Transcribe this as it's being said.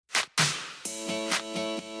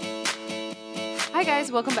Hi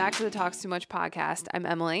guys, welcome back to the Talks Too Much podcast. I'm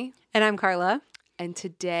Emily. And I'm Carla. And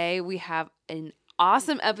today we have an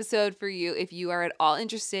awesome episode for you if you are at all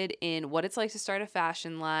interested in what it's like to start a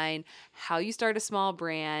fashion line, how you start a small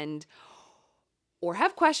brand, or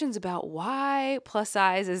have questions about why plus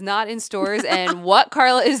size is not in stores and what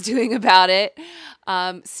Carla is doing about it.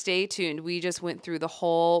 Stay tuned. We just went through the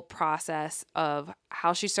whole process of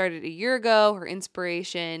how she started a year ago, her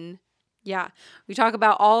inspiration. Yeah, we talk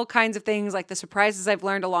about all kinds of things like the surprises I've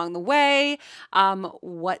learned along the way,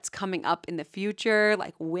 what's coming up in the future,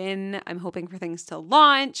 like when I'm hoping for things to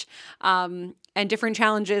launch, and different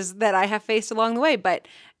challenges that I have faced along the way. But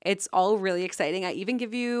it's all really exciting. I even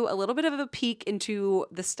give you a little bit of a peek into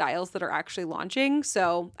the styles that are actually launching.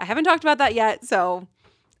 So I haven't talked about that yet. So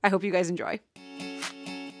I hope you guys enjoy.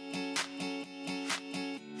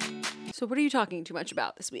 So what are you talking too much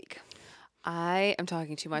about this week? I am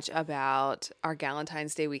talking too much about our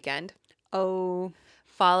Galentine's Day weekend. Oh,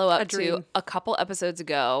 Follow up to a couple episodes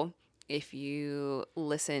ago. If you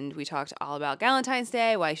listened, we talked all about Galentine's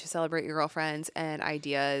Day, why you should celebrate your girlfriends, and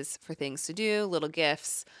ideas for things to do, little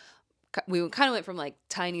gifts. We kind of went from like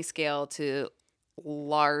tiny scale to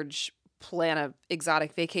large plan of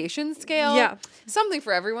exotic vacation scale. Yeah. Something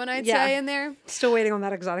for everyone, I'd say, in there. Still waiting on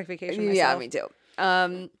that exotic vacation myself. Yeah, me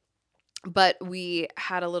too. But we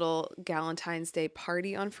had a little Galentine's Day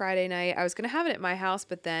party on Friday night. I was going to have it at my house,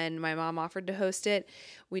 but then my mom offered to host it.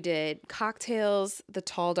 We did cocktails, the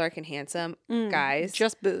tall, dark, and handsome. Guys.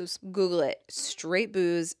 Just booze. Google it. Straight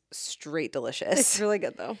booze, straight delicious. It's really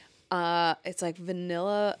good, though. It's like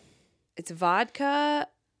vanilla. It's vodka,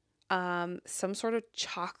 some sort of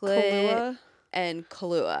chocolate. Kahlua? And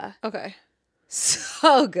Kahlua. Okay.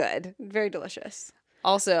 So good. Very delicious.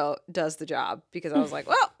 Also does the job because I was like,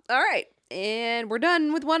 well, all right. And we're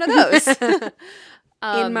done with one of those.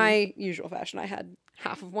 In my usual fashion, I had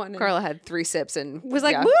half of one. And Carla had 3 sips and was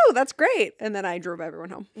like, woo, that's great. And then I drove everyone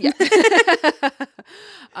home. Yeah.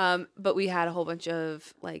 But we had a whole bunch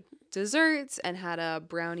of like desserts and had a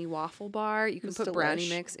brownie waffle bar. You can put brownie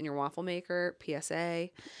mix in your waffle maker, PSA.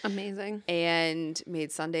 Amazing. And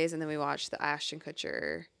made sundaes. And then we watched the Ashton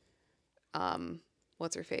Kutcher,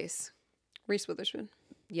 what's her face? Reese Witherspoon.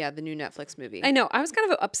 Yeah, the new Netflix movie. I know. I was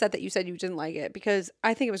kind of upset that you said you didn't like it because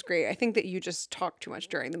I think it was great. I think that you just talked too much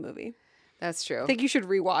during the movie. That's true. I think you should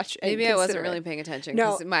rewatch. Maybe I wasn't really paying attention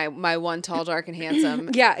because my one tall, dark, and handsome.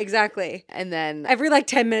 Yeah, exactly. And then every like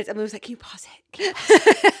 10 minutes, Emily was like, "Can you pause it? Can you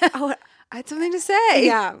pause it?" Oh, I had something to say.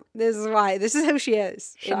 Yeah, this is why. This is how she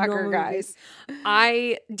is. Shocker, guys.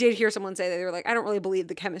 I did hear someone say that they were like, I don't really believe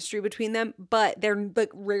the chemistry between them, but they're like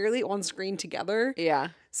rarely on screen together. Yeah.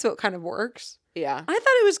 So it kind of works. Yeah. I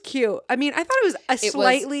thought it was cute. I mean, I thought it was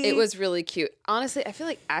It was really cute. Honestly, I feel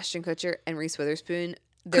like Ashton Kutcher and Reese Witherspoon,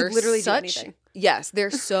 they're literally do anything. Yes, they're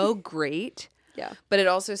so great. Yeah. But it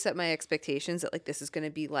also set my expectations that like this is going to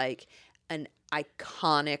be like an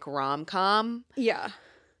iconic rom-com. Yeah.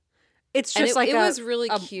 It's just like it was really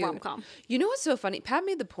cute. rom-com. You know what's so funny? Pat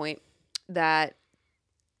made the point that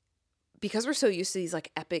because we're so used to these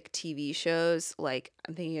like epic TV shows, like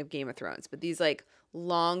I'm thinking of Game of Thrones, but these like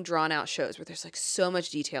long drawn out shows where there's like so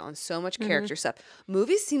much detail and so much character stuff.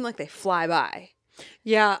 Movies seem like they fly by.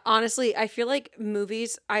 Yeah, honestly, I feel like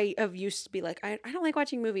movies, I have used to be like, I don't like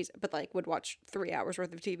watching movies, but like would watch 3 hours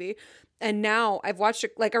worth of TV. And now I've watched,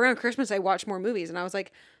 like around Christmas, I watch more movies. And I was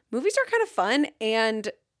like, movies are kind of fun.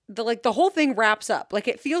 And the whole thing wraps up. Like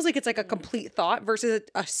it feels like it's like a complete thought versus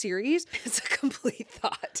a series. It's a complete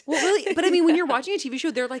thought. Well, really, but I mean, when you're watching a TV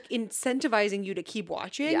show, they're like incentivizing you to keep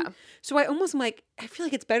watching. Yeah. So I almost am like, I feel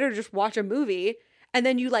like it's better to just watch a movie and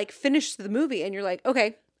then you like finish the movie and you're like,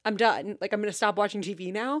 okay, I'm done. Like I'm going to stop watching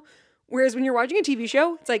TV now. Whereas when you're watching a TV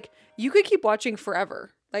show, it's like you could keep watching forever.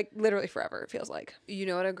 Like literally forever, it feels like. You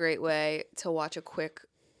know what a great way to watch a quick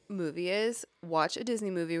movie is? Watch a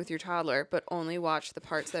Disney movie with your toddler, but only watch the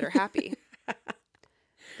parts that are happy.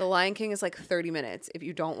 The Lion King is like 30 minutes if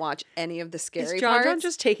you don't watch any of the scary parts. Is John John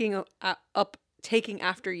just taking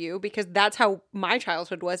after you? Because that's how my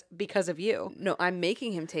childhood was because of you. No, I'm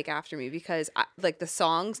making him take after me because like the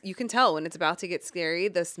songs, you can tell when it's about to get scary,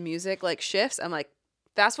 this music like shifts. I'm like,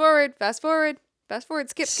 fast forward,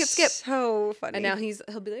 skip. So funny. And now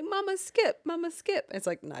he'll be like, Mama, skip. It's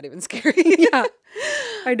like not even scary. Yeah.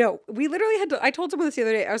 I know. We literally had to, I told someone this the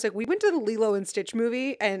other day. I was like, we went to the Lilo and Stitch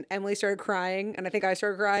movie and Emily started crying and I think I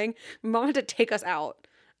started crying. Mom had to take us out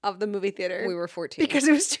of the movie theater. We were 14. Because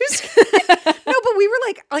it was too scary. No, but we were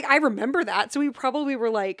like I remember that. So we probably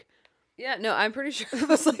were like, yeah, no, I'm pretty sure it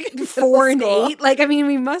was like 4 and 8. Like, I mean,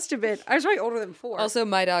 we must have been. I was probably older than 4. Also,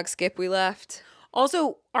 my dog Skip, we left.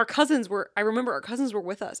 Also, I remember our cousins were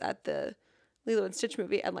with us at the Lilo and Stitch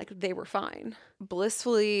movie, and like they were fine.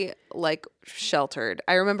 Blissfully like sheltered.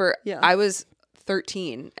 I remember I was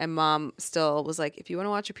 13 and mom still was like, if you want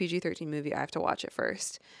to watch a PG-13 movie, I have to watch it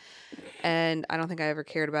first. And I don't think I ever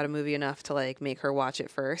cared about a movie enough to like make her watch it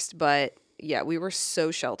first. But yeah, we were so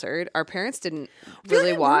sheltered. Our parents didn't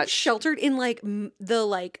really watch. Sheltered in like the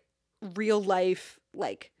like real life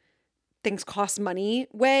like things cost money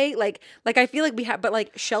way. Like I feel like we had, but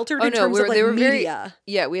like sheltered in terms of like media.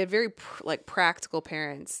 We had very like practical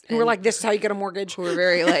parents who were like, this is how you get a mortgage. Who were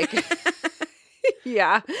very like.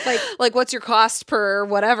 Yeah. Like what's your cost per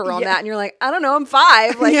whatever on that? And you're like, I don't know, I'm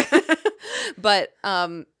 5. Like, but,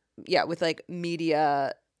 yeah, with like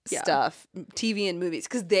media stuff, TV and movies,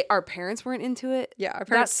 because our parents weren't into it. Yeah. Our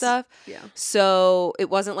parents, that stuff. Yeah. So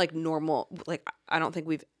it wasn't like normal. Like, I don't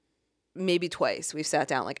think maybe twice we've sat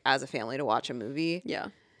down like as a family to watch a movie. Yeah.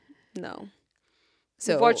 No.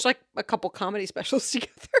 So we've watched like a couple comedy specials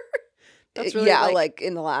together. That's really like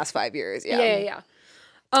in the last 5 years. Yeah.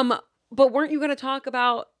 But weren't you going to talk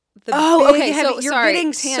about the okay. Heavy, so you're sorry,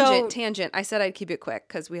 getting tangent. I said I'd keep it quick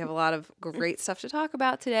because we have a lot of great stuff to talk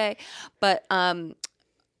about today. But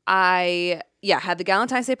I had the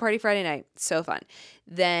Valentine's Day party Friday night. So fun.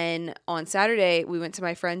 Then on Saturday, we went to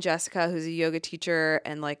my friend Jessica, who's a yoga teacher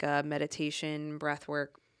and like a meditation, breath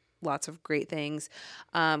work, lots of great things.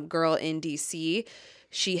 Girl in DC.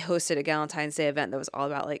 She hosted a Valentine's Day event that was all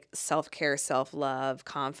about like self-care, self-love,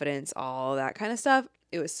 confidence, all that kind of stuff.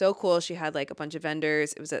 It was so cool. She had like a bunch of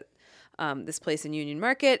vendors. It was at this place in Union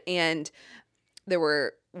Market, and there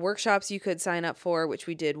were workshops you could sign up for, which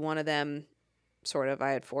we did one of them. Sort of.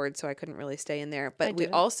 I had Ford, so I couldn't really stay in there. But we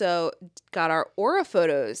also got our aura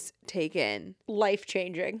photos taken.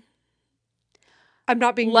 Life-changing. I'm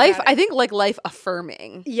not being dramatic. I think like life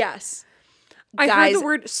affirming. Yes. I heard the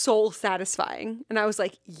word soul satisfying, and I was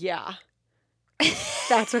like, yeah.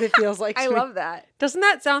 That's what it feels like. I love that. Doesn't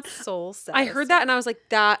that sound soul satisfying? I heard that, and I was like,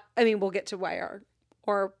 that. I mean, we'll get to why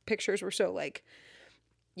our pictures were so like,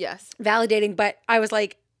 yes, validating. But I was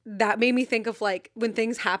like, that made me think of like when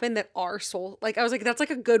things happen that are soul. Like I was like, that's like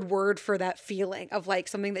a good word for that feeling of like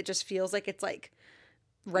something that just feels like it's like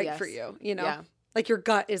right for you. You know, like your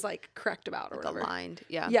gut is like correct about or like whatever. Aligned.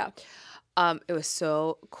 Yeah. Yeah. It was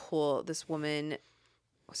so cool. This woman.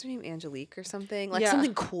 What's her name? Angelique or something? Like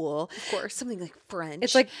something cool. Of course. Something like French.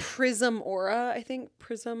 It's like Prism Aura, I think.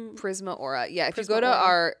 Prisma Aura. Yeah. If you go to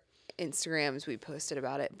our Instagrams, we posted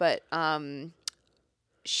about it. But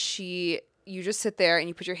you just sit there and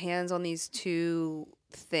you put your hands on these two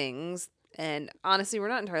things. And honestly, we're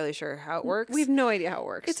not entirely sure how it works. We have no idea how it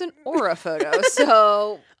works. It's an aura photo.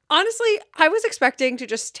 So honestly, I was expecting to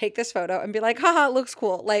just take this photo and be like, haha, it looks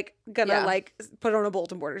cool. Like, gonna like put it on a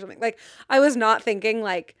bulletin board or something. Like, I was not thinking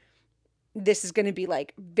like this is gonna be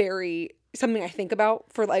like something I think about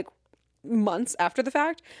for like months after the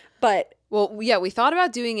fact. But well, yeah, we thought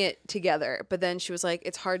about doing it together, but then she was like,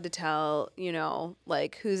 it's hard to tell, you know,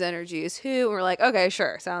 like whose energy is who. And we're like, okay,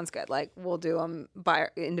 sure. Sounds good. Like we'll do them by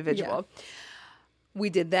individual. Yeah. We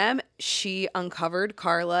did them. She uncovered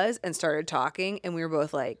Carla's and started talking, and we were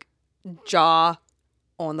both like jaw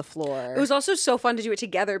on the floor. It was also so fun to do it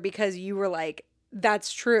together because you were like,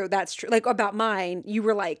 that's true. Like about mine, you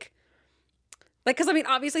were like, because I mean,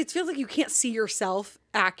 obviously it feels like you can't see yourself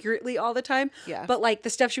accurately all the time. Yeah. But like the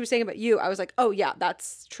stuff she was saying about you, I was like, oh yeah,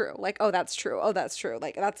 that's true. Like, oh, that's true. Oh, that's true.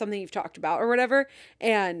 Like that's something you've talked about or whatever.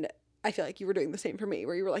 And I feel like you were doing the same for me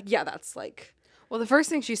where you were like, yeah, that's like. Well, the first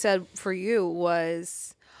thing she said for you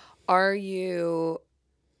was, are you,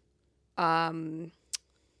 I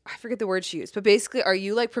forget the word she used, but basically, are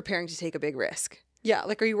you like preparing to take a big risk? Yeah.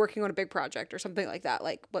 Like, are you working on a big project or something like that?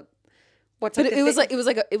 Like what's but like,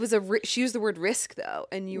 she used the word risk though.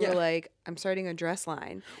 And you were like, I'm starting a dress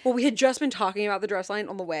line. Well, we had just been talking about the dress line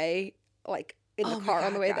on the way, like in the car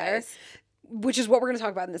on the way there, which is what we're going to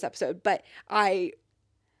talk about in this episode. But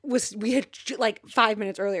we had like 5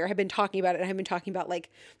 minutes earlier had been talking about it, and I had been talking about like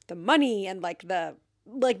the money and like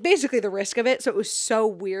basically the risk of it. So it was so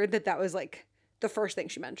weird that was like the first thing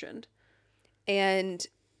she mentioned. And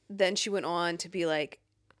then she went on to be like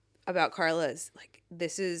about Carla's, like,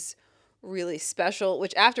 this is really special,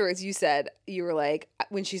 which afterwards you said, you were like,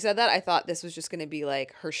 when she said that, I thought this was just going to be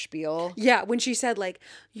like her spiel. Yeah. When she said like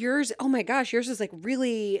yours, oh my gosh, yours is like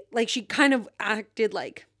really, like she kind of acted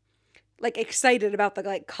like excited about the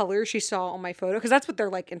like colors she saw on my photo, because that's what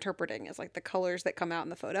they're like interpreting is like the colors that come out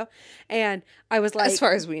in the photo. And I was like, as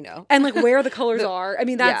far as we know, and like where the colors are. I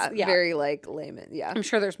mean, that's very like layman. Yeah, I'm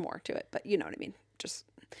sure there's more to it, but you know what I mean.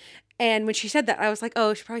 And when she said that, I was like,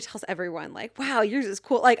 oh, she probably tells everyone like, wow, yours is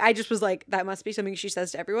cool. Like I just was like, that must be something she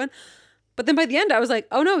says to everyone. But then by the end, I was like,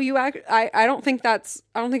 oh no, I don't think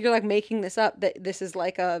you're like making this up, that this is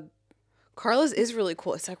like a. Carla's is really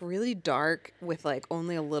cool. It's like really dark with like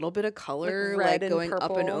only a little bit of color, Like red and going up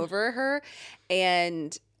and purple. over her.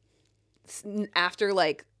 And after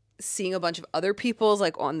like seeing a bunch of other people's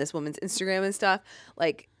like on this woman's Instagram and stuff,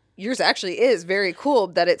 like yours actually is very cool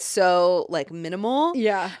that it's so like minimal.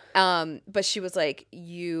 Yeah. But she was like,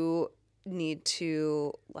 you need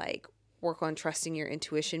to like work on trusting your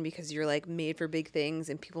intuition because you're like made for big things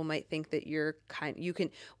and people might think that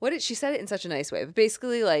she said it in such a nice way, but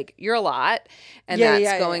basically like you're a lot and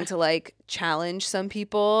that's going to like challenge some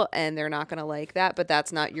people and they're not going to like that, but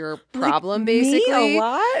that's not your problem. Like, basically me a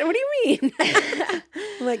lot? What do you mean?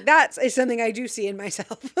 Like that's something I do see in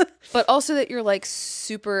myself. But also that you're like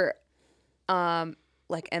super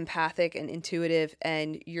like empathic and intuitive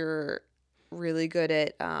and you're really good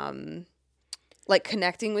at like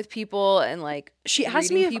connecting with people and like she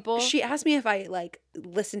asked me if I like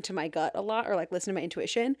listen to my gut a lot or like listen to my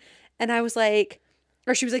intuition, and I was like,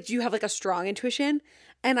 or she was like, do you have like a strong intuition?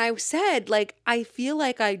 And I said like, I feel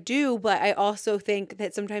like I do, but I also think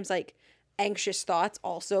that sometimes like anxious thoughts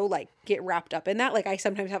also like get wrapped up in that. Like I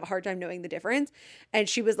sometimes have a hard time knowing the difference. And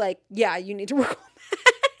she was like, yeah, you need to work on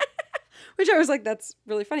that. Which I was like, that's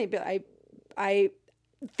really funny. But I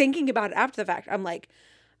thinking about it after the fact, I'm like,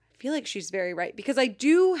 I feel like she's very right, because I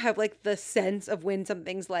do have like the sense of when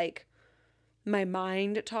something's like my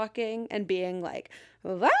mind talking and being like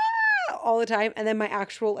ah! all the time, and then my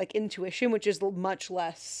actual like intuition, which is much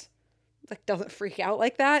less like doesn't freak out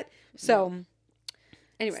like that. So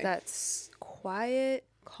anyway, it's that quiet,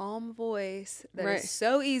 calm voice that is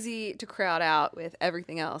so easy to crowd out with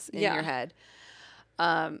everything else in your head.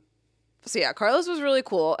 So yeah, Carlos was really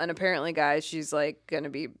cool, and apparently, guys, she's like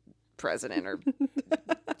gonna be president or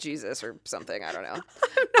Jesus or something. I don't know.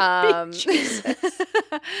 I'm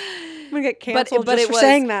gonna get canceled just for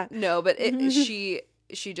saying that. No, but she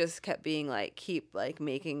just kept being like, keep like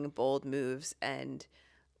making bold moves, and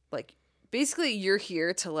like basically you're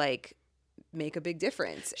here to like make a big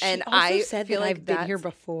difference. And I said feel that like I've been here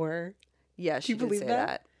before. Yeah, she did say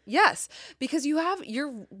that. Yes, because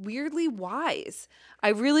you're weirdly wise. I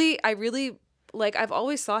really like, I've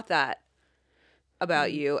always thought that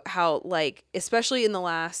about you, how like, especially in the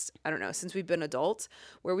last, I don't know, since we've been adults,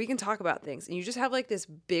 where we can talk about things and you just have like this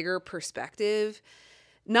bigger perspective,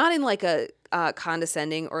 not in like a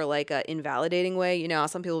condescending or like a invalidating way. You know,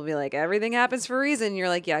 some people will be like, everything happens for a reason. And you're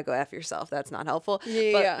like, yeah, go F yourself. That's not helpful.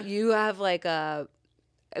 Yeah. But you have like I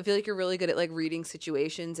feel like you're really good at like reading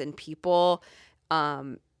situations and people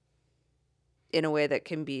in a way that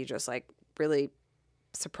can be just like really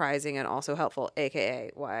surprising and also helpful,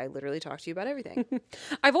 aka why I literally talk to you about everything.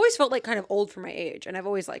 I've always felt like kind of old for my age, and I've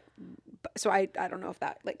always like, so I don't know if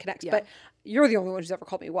that like connects, but you're the only one who's ever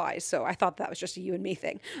called me wise, so I thought that was just a you and me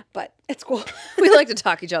thing, but it's cool. We like to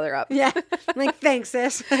talk each other up. Yeah. I'm like, thanks,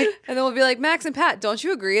 sis. And then we'll be like, Max and Pat, don't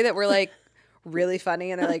you agree that we're like really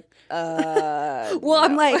funny? And they're like, well,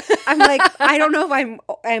 no. I'm like, I don't know if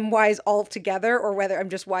I'm wise altogether or whether I'm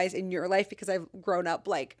just wise in your life, because I've grown up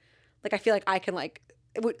like I feel like I can like,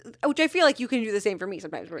 which I feel like you can do the same for me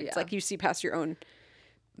sometimes, where it's like you see past your own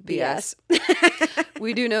BS.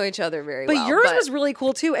 We do know each other very well. But yours was really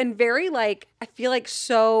cool too, and very like, I feel like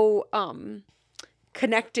so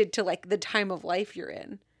connected to like the time of life you're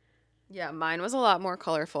in. Yeah, mine was a lot more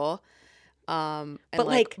colorful, and but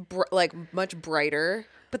like much brighter.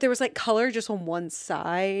 But there was like color just on one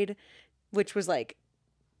side, which was like,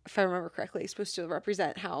 if I remember correctly, supposed to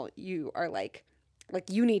represent how you are like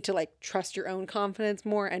you need to like trust your own confidence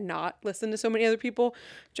more and not listen to so many other people,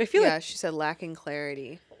 which I feel like she said lacking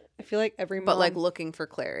clarity. I feel like every mom, but like looking for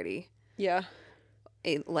clarity. Yeah.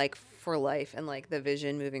 Like for life and like the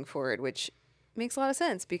vision moving forward, which makes a lot of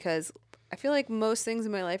sense because I feel like most things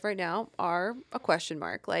in my life right now are a question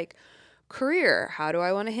mark. Like career, how do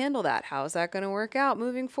I want to handle that? How is that going to work out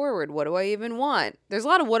moving forward? What do I even want? There's a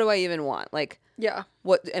lot of what do I even want? Like, yeah.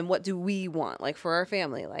 What do we want? Like for our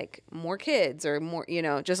family, like more kids or more, you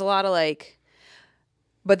know, just a lot of like,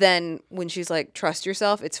 but then when she's like, trust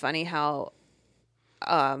yourself, it's funny how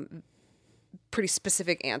pretty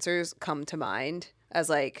specific answers come to mind as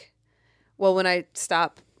like, well, when I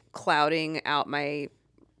stop clouding out my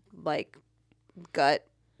like gut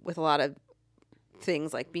with a lot of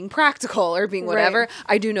things like being practical or being whatever,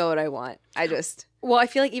 I do know what I want. Well, I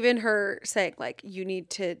feel like even her saying like you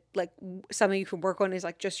need to like something you can work on is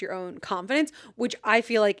like just your own confidence, which I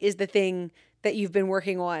feel like is the thing that you've been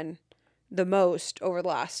working on the most over the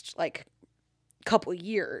last like couple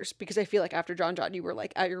years, because I feel like after John you were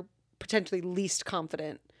like at your potentially least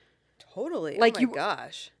confident. Totally. Like oh my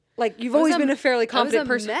gosh. Like, you've always been a fairly confident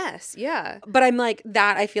person. It was a mess, yeah. But I'm like,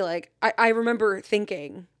 that I feel like, I remember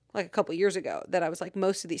thinking, like, a couple years ago, that I was like,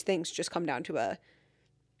 most of these things just come down to a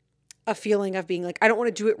feeling of being like, I don't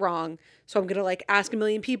want to do it wrong, so I'm going to, like, ask a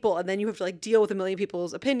million people, and then you have to, like, deal with a million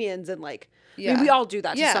people's opinions, and, like, I mean, we all do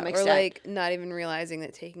that to some extent. Or, like, not even realizing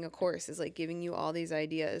that taking a course is, like, giving you all these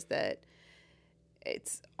ideas that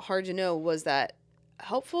it's hard to know, was that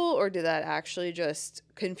helpful, or did that actually just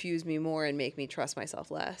confuse me more and make me trust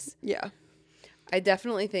myself less? Yeah. I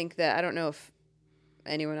definitely think that, I don't know if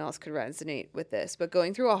anyone else could resonate with this, but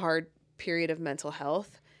going through a hard period of mental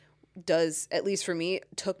health does, at least for me,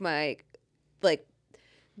 took my, like,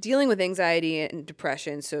 dealing with anxiety and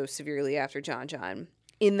depression so severely after John.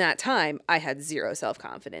 In that time, I had zero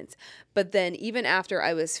self-confidence. But then even after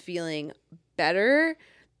I was feeling better,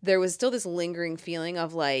 there was still this lingering feeling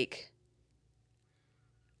of, like,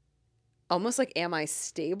 almost like, am I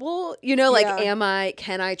stable? You know, like,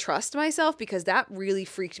 can I trust myself? Because that really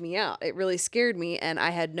freaked me out. It really scared me. And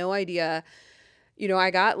I had no idea, you know, I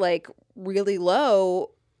got, like, really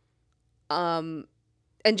low. And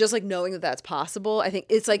just, like, knowing that that's possible, I think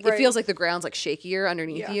it's like, it feels like the ground's, like, shakier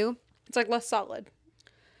underneath you. It's, like, less solid.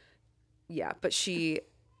 Yeah. But she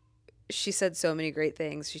said so many great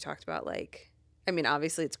things. She talked about, like, I mean,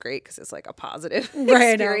 obviously it's great because it's, like, a positive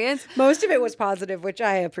experience. Most of it was positive, which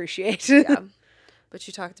I appreciate. Yeah. But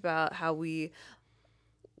she talked about how we,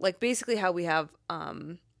 like, basically how we have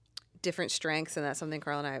different strengths. And that's something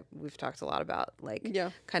Carla and we've talked a lot about, like,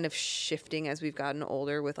 kind of shifting as we've gotten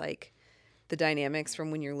older with, like, the dynamics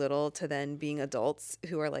from when you're little to then being adults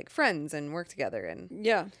who are, like, friends and work together. And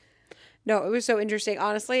yeah. No, it was so interesting.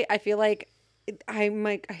 Honestly, I feel like I'm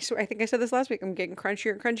like, I think I said this last week, I'm getting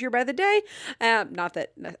crunchier and crunchier by the day. Not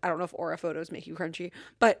that, I don't know if aura photos make you crunchy,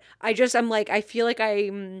 but I'm like, I feel like I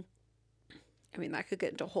mean, that could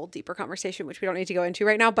get into a whole deeper conversation, which we don't need to go into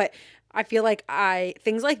right now, but I feel like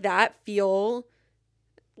things like that feel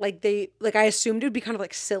like I assumed it would be kind of,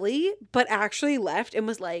 like, silly, but actually left and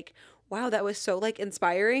was like, wow, that was so, like,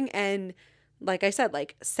 inspiring. And like I said,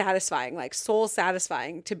 like, satisfying, like, soul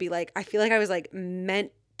satisfying to be like, I feel like I was, like,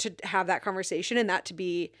 meant to have that conversation, and that to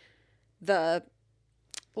be the,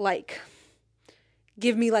 like,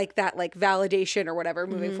 give me, like, that, like, validation or whatever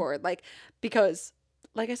moving forward. Like, because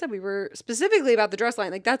like I said, we were specifically about the dress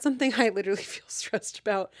line. Like, that's something I literally feel stressed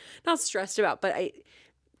about. Not stressed about, but it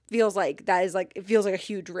feels like it feels like a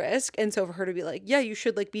huge risk. And so for her to be like, yeah, you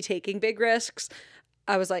should, like, be taking big risks,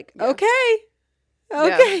 I was like, okay.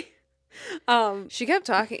 She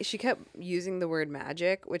kept using the word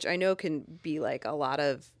magic, which I know can be, like, a lot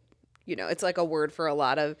of, you know, it's, like, a word for a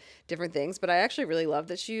lot of different things, but I actually really love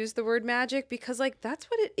that she used the word magic, because, like, that's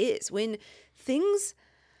what it is. When things,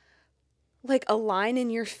 like, align in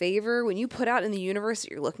your favor, when you put out in the universe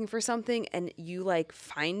that you're looking for something and you, like,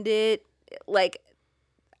 find it, like,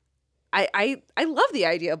 I love the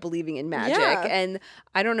idea of believing in magic. Yeah. And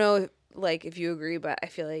I don't know, like, if you agree, but I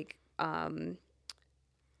feel like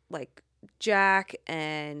Jack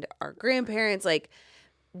and our grandparents, like,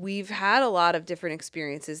 we've had a lot of different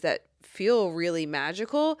experiences that feel really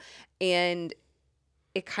magical, and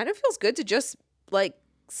it kind of feels good to just, like,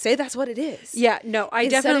 say that's what it is. Yeah, no, I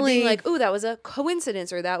Instead definitely of being like, oh, that was a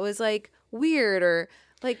coincidence, or that was, like, weird, or,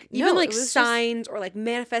 like, even, no, like, signs or, like,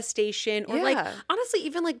 manifestation, or like, honestly,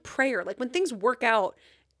 even, like, prayer, like, when things work out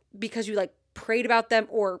because you, like, prayed about them,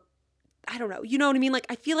 or I don't know, you know what I mean? Like,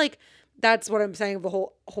 I feel like that's what I'm saying of the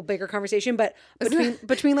whole bigger conversation. But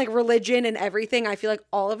between like religion and everything, I feel like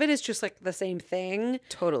all of it is just, like, the same thing.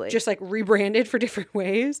 Totally. Just, like, rebranded for different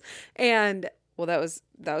ways. And well, that was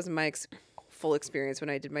my full experience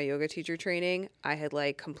when I did my yoga teacher training. I had,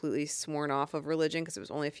 like, completely sworn off of religion because it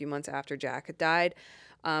was only a few months after Jack had died.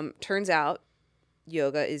 Turns out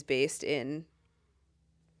yoga is based in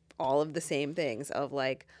all of the same things of,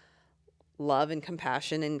 like, love and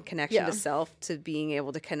compassion and connection to self, to being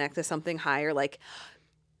able to connect to something higher, like,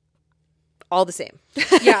 all the same.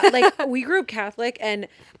 Yeah, like, we grew up Catholic, and,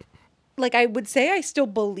 like, I would say I still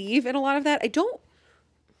believe in a lot of that. I don't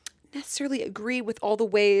necessarily agree with all the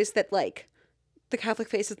ways that, like, the Catholic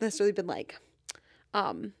faith has necessarily been, like,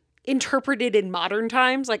 interpreted in modern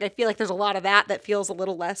times. Like, I feel like there's a lot of that feels a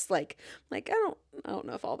little less like I don't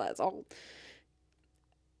know if all that's all,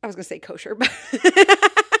 I was gonna say kosher, but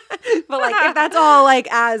but, like, if that's all, like,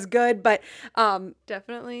 as good, but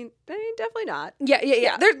definitely not.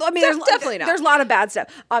 Yeah. There's definitely not. There's a lot of bad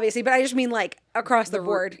stuff, obviously, but I just mean, like, across the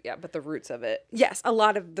board. Yeah, but the roots of it. Yes, a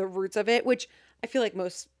lot of the roots of it, which I feel like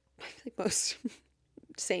most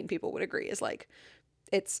sane people would agree is, like,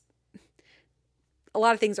 it's a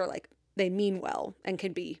lot of things are, like, they mean well and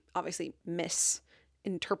can be obviously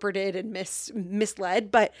interpreted and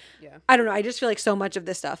misled. But Yeah. I don't know. I just feel like so much of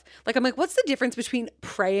this stuff, like, I'm like, what's the difference between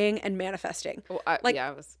praying and manifesting? Well, Like,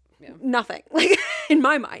 I was, yeah. nothing. Like, in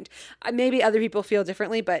my mind, maybe other people feel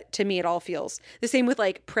differently, but to me, it all feels the same with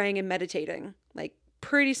like praying and meditating, like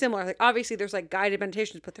pretty similar. Like, obviously there's like guided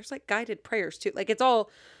meditations, but there's like guided prayers too. Like, it's all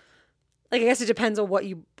like, I guess it depends on what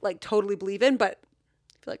you like totally believe in, but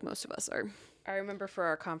I feel like most of us are. I remember for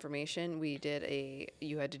our confirmation,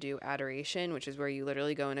 you had to do adoration, which is where you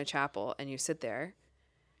literally go in a chapel and you sit there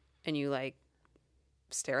and you like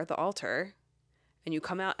stare at the altar and you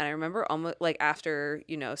come out. And I remember almost like after,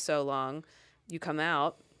 so long, you come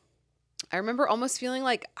out. I remember almost feeling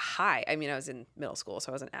like high. I mean, I was in middle school,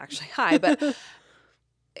 so I wasn't actually high, but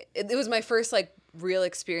it was my first like real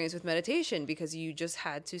experience with meditation because you just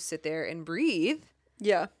had to sit there and breathe.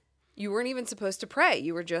 Yeah. You weren't even supposed to pray.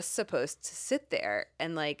 You were just supposed to sit there.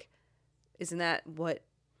 And like, isn't that what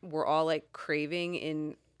we're all like craving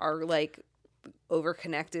in our like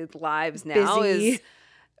overconnected lives now? Busy.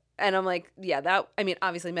 And I'm like, yeah, I mean,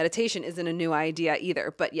 obviously meditation isn't a new idea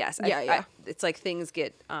either, but yes, it's like things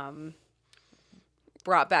get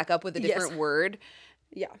brought back up with a different word.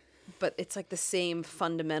 Yeah. But it's like the same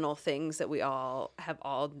fundamental things that we all have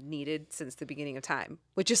needed since the beginning of time,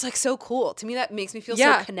 which is like so cool. To me, that makes me feel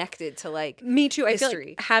so connected to like me too. history. I feel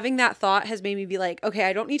like having that thought has made me be like, okay,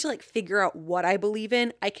 I don't need to like figure out what I believe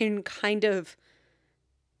in. I can kind of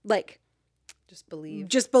like just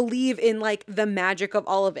believe in like the magic of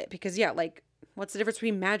all of it, because like, what's the difference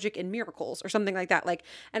between magic and miracles or something like that? Like,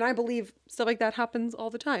 and I believe stuff like that happens all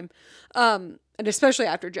the time. And especially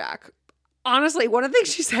after Jack. Honestly, one of the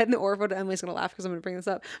things she said in the Orpho, Emily's going to laugh because I'm going to bring this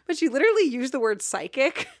up, but she literally used the word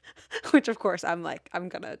psychic, which of course I'm like, I'm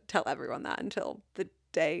going to tell everyone that until the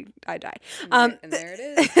day I die. And there it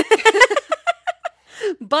is.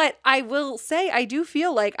 But I will say, I do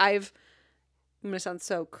feel like I'm going to sound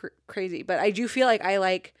so crazy, but I do feel like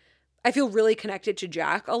I feel really connected to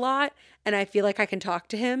Jack a lot, and I feel like I can talk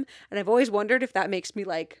to him. And I've always wondered if that makes me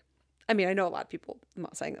like, I mean, I know a lot of people, I'm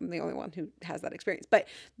not saying I'm the only one who has that experience, but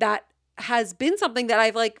that has been something that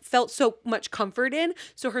I've like felt so much comfort in.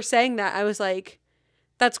 So her saying that, I was like,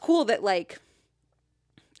 that's cool that like,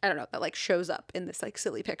 I don't know, that like shows up in this like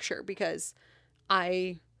silly picture, because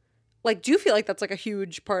I like do feel like that's like a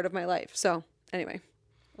huge part of my life. So anyway.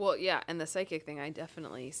 Well, yeah. And the psychic thing, I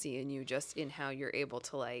definitely see in you just in how you're able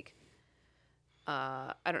to like,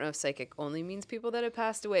 I don't know if psychic only means people that have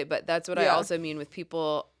passed away, but that's what I also mean with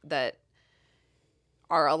people that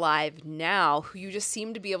are alive now, who you just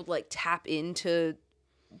seem to be able to like tap into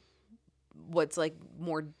what's like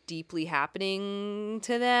more deeply happening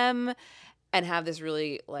to them and have this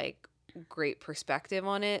really like great perspective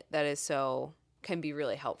on it that is can be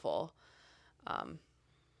really helpful.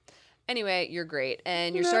 Anyway, you're great,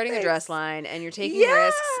 and you're starting a dress line, and you're taking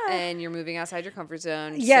risks, and you're moving outside your comfort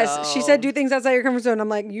zone. Yes, she said do things outside your comfort zone. I'm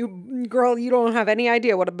like, you girl, you don't have any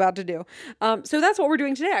idea what I'm about to do. So that's what we're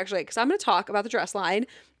doing today, actually, because I'm going to talk about the dress line,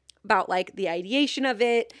 about like the ideation of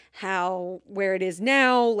it, where it is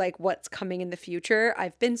now, like what's coming in the future.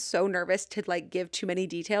 I've been so nervous to like give too many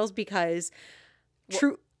details because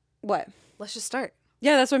what? Let's just start.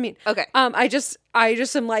 Yeah, that's what I mean. Okay. I just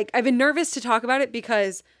am like, I've been nervous to talk about it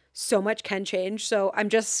because so much can change. So I'm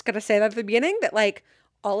just going to say that at the beginning, that like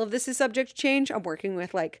all of this is subject to change. I'm working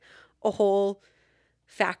with like a whole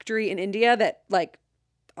factory in India that like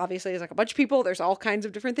obviously is like a bunch of people. There's all kinds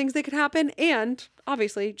of different things that could happen. And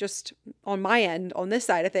obviously just on my end, on this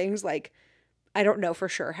side of things, like I don't know for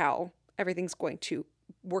sure how everything's going to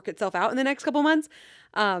work itself out in the next couple months.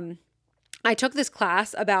 I took this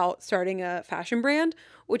class about starting a fashion brand,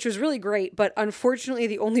 which was really great. But unfortunately,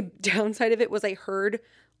 the only downside of it was I heard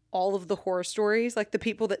all of the horror stories, like the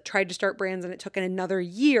people that tried to start brands and it took another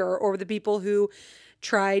year, or the people who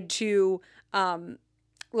tried to, they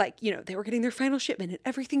were getting their final shipment and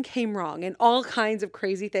everything came wrong, and all kinds of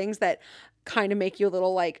crazy things that kind of make you a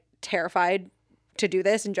little like terrified to do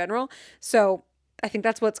this in general. So I think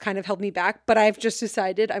that's what's kind of held me back, but I've just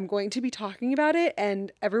decided I'm going to be talking about it,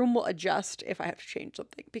 and everyone will adjust if I have to change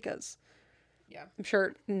something, because I'm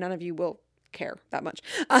sure none of you will care that much.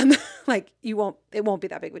 It won't be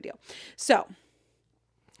that big of a deal. So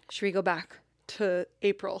should we go back to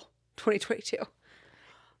April 2022?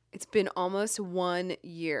 It's been almost 1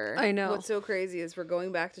 year. I know. What's so crazy is we're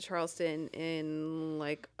going back to Charleston in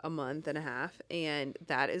like a month and a half. And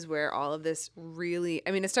that is where all of this really,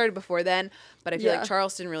 I mean, it started before then, but I feel like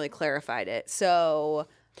Charleston really clarified it. So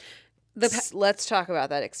let's talk about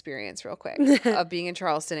that experience real quick of being in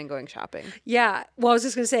Charleston and going shopping. Yeah. Well, I was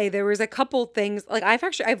just going to say, there was a couple things like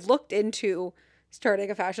I've looked into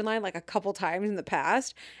starting a fashion line like a couple times in the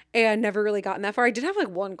past and never really gotten that far. I did have like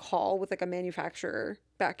one call with like a manufacturer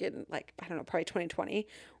back in like, I don't know, probably 2020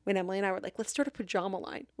 when Emily and I were like, let's start a pajama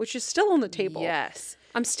line, which is still on the table. Yes.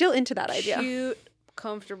 I'm still into that idea. Cute,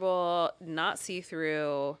 comfortable, not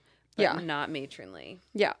see-through, but not matronly.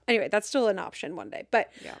 Yeah. Anyway, that's still an option one day.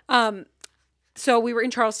 But Yeah. so we were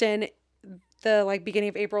in Charleston the like beginning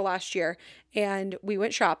of April last year, and we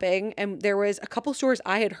went shopping, and there was a couple stores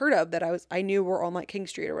I had heard of that I knew were on like King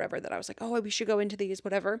Street or whatever, that I was like, oh, we should go into these,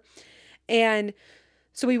 whatever. And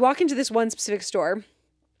so we walk into this one specific store,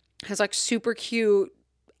 has like super cute,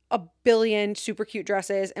 a billion super cute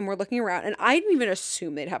dresses, and we're looking around, and I didn't even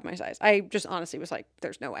assume they'd have my size. I just honestly was like,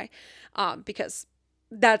 there's no way. Because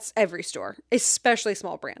that's every store, especially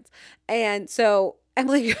small brands. And so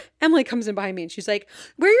Emily comes in behind me and she's like,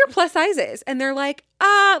 where are your plus sizes? And they're like,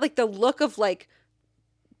 like the look of like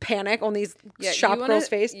panic on these shop girls'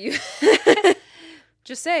 face.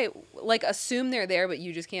 Just say, like, assume they're there, but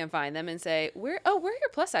you just can't find them, and say, where are your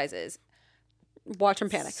plus sizes? Watch them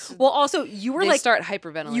panic. Well, also, you were start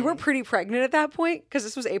hyperventilating. You were pretty pregnant at that point, because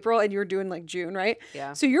this was April and you were doing like June, right?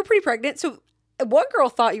 Yeah. So you're pretty pregnant. So one girl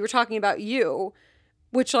thought you were talking about you,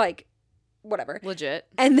 which like, whatever. Legit.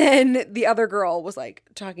 And then the other girl was like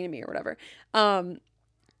talking to me or whatever. It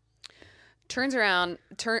turns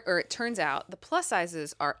out the plus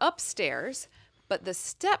sizes are upstairs, but the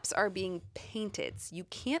steps are being painted. So you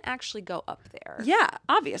can't actually go up there. Yeah,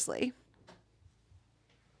 obviously.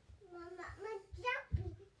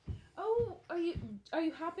 Oh, are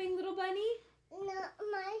you hopping, little bunny? No,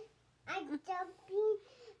 I'm jumping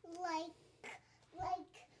like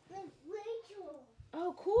Rachel.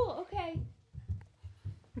 Oh, cool. Okay.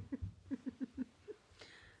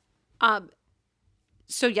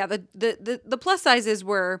 So yeah, the plus sizes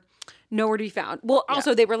were nowhere to be found. Well,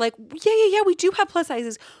 also they were like, yeah, we do have plus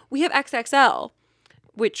sizes. We have XXL,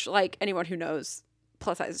 which like anyone who knows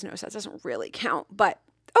plus sizes knows that doesn't really count. But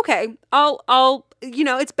okay, I'll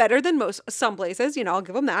it's better than some places. I'll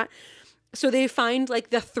give them that. So they find like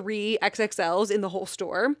the 3 XXLs in the whole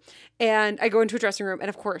store, and I go into a dressing room, and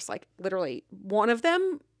of course, like literally one of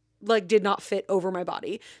them like did not fit over my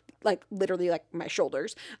body, like literally like my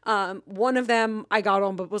shoulders. One of them I got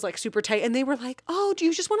on but was like super tight, and they were like, oh, do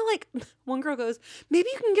you just want to like, one girl goes, maybe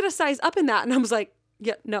you can get a size up in that, and I was like,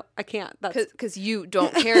 yeah, no, I can't. That's because you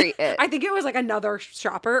don't carry it. I think it was like another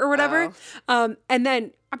shopper or whatever. And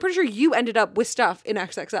then I'm pretty sure you ended up with stuff in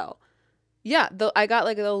XXL. Yeah, I got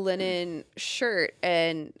like a linen shirt,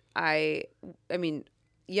 and I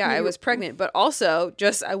was pregnant, but also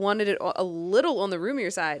just I wanted it a little on the roomier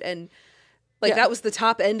side, and like that was the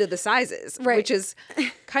top end of the sizes, right? Which is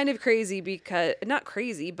kind of crazy, because not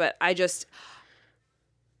crazy, but I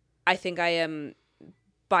think I am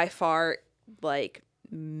by far like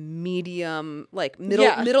medium, like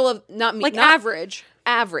middle of not average,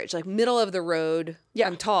 like middle of the road. Yeah,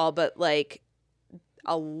 I'm tall, but like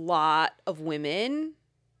a lot of women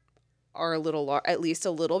are at least a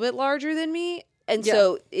little bit larger than me. And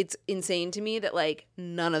so it's insane to me that like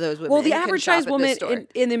none of those women. Well, the average size woman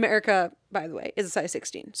in America, by the way, is a size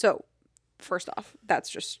 16. So first off, that's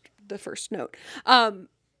just the first note.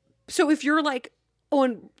 So if you're like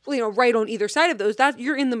on, right on either side of those, that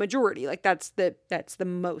you're in the majority. Like that's the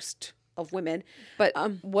most of women. But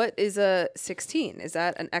what is a 16? Is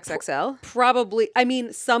that an XXL? Probably. I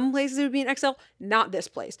mean, some places it would be an XL, not this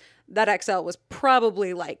place. That XL was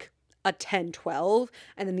probably like a 10, 12.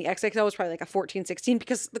 And then the XXL was probably like a 14, 16,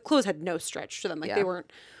 because the clothes had no stretch to them. Like they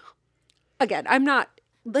weren't, again, I'm not,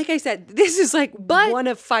 like I said, this is like one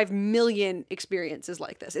of 5 million experiences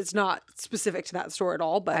like this. It's not specific to that store at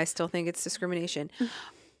all, but I still think it's discrimination.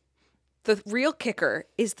 The real kicker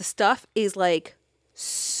is the stuff is like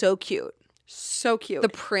so cute. So cute. The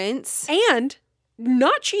prints. And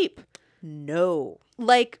not cheap. No.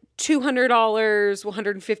 Like $200,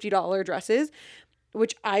 $150 dresses,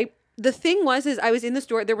 which the thing was I was in the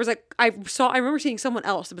store. There was like, I remember seeing someone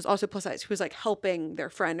else that was also plus size who was like helping their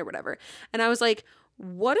friend or whatever. And I was like,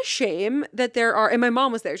 what a shame that there are, and my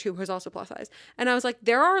mom was there too, who was also plus size. And I was like,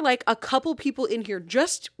 there are like a couple people in here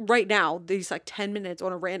just right now, these like 10 minutes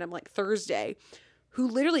on a random like Thursday, who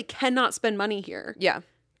literally cannot spend money here. Yeah.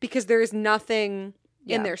 Because there is nothing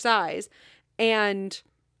in their size. And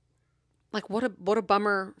like, what a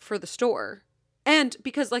bummer for the store. And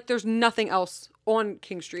because like there's nothing else on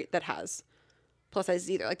King Street that has plus sizes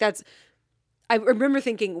either. Like I remember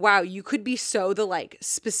thinking, wow, you could be so the like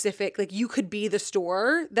specific, like you could be the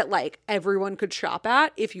store that like everyone could shop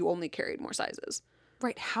at if you only carried more sizes.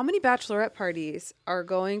 Right. How many bachelorette parties are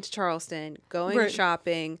going to Charleston, going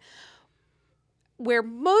shopping, where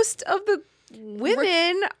most of the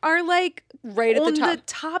women are like Right at the on top. the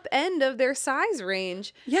top end of their size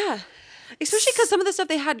range. Yeah. Especially because some of the stuff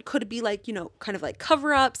they had could be like, kind of like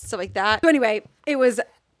cover-ups, stuff like that. So anyway, it was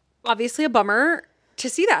obviously a bummer to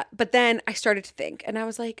see that. But then I started to think, and I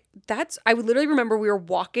was like, I would literally remember we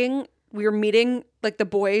were meeting like the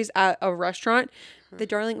boys at a restaurant, the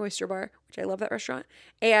Darling Oyster Bar, which I love that restaurant.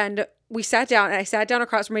 And we sat down, and I sat down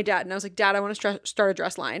across from my dad, and I was like, Dad, I want to start a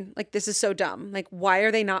dress line. Like, this is so dumb. Like, why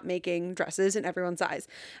are they not making dresses in everyone's size?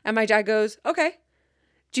 And my dad goes, okay,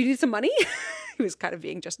 do you need some money? He was kind of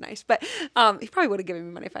being just nice, but he probably would have given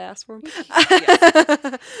me money if I asked for him.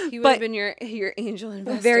 Yes. He would have been your angel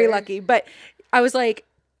investor. Very lucky. But I was like,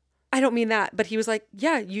 I don't mean that. But he was like,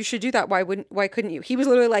 yeah, you should do that. Why couldn't you? He was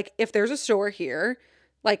literally like, if there's a store here,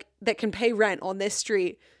 like that can pay rent on this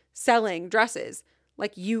street selling dresses,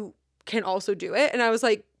 like you can also do it. And I was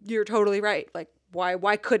like, you're totally right. Like,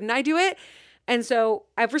 why couldn't I do it? And so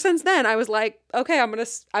ever since then, I was like, okay, I'm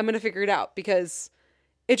gonna figure it out, because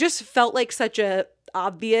it just felt like such a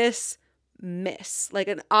obvious miss, like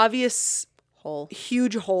an obvious hole,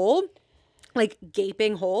 huge hole, like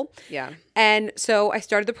gaping hole. Yeah. And so I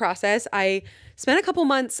started the process. I spent a couple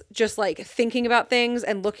months just like thinking about things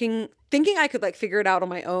and thinking I could like figure it out on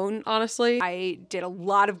my own, honestly. I did a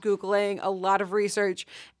lot of Googling, a lot of research,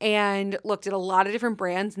 and looked at a lot of different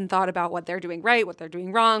brands and thought about what they're doing right, what they're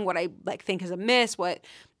doing wrong, what I like think is a miss,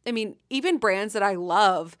 even brands that I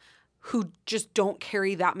love who just don't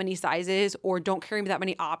carry that many sizes or don't carry that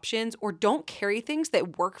many options or don't carry things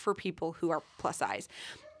that work for people who are plus size.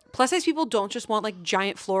 Plus size people don't just want like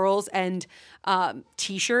giant florals and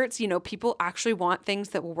t-shirts. People actually want things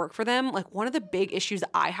that will work for them. Like, one of the big issues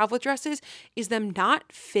I have with dresses is them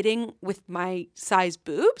not fitting with my size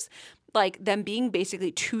boobs. Like, them being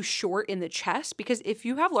basically too short in the chest, because if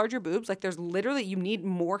you have larger boobs, like you need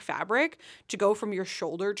more fabric to go from your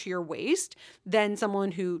shoulder to your waist than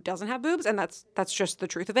someone who doesn't have boobs. And that's just the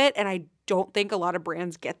truth of it. And I don't think a lot of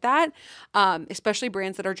brands get that, especially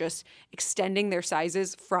brands that are just extending their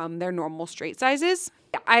sizes from their normal straight sizes.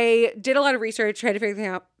 I did a lot of research, tried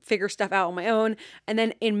to figure stuff out on my own. And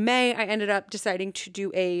then in May, I ended up deciding to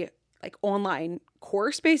do a like online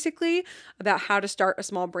course basically about how to start a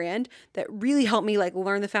small brand that really helped me like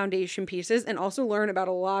learn the foundation pieces and also learn about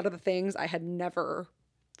a lot of the things I had never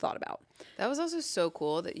thought about. That was also so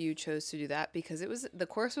cool that you chose to do that, because the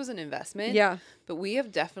course was an investment. Yeah. But we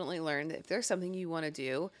have definitely learned that if there's something you want to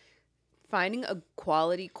do, finding a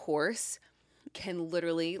quality course can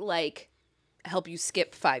literally like help you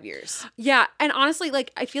skip 5 years. Yeah. And honestly,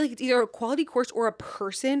 like, I feel like it's either a quality course or a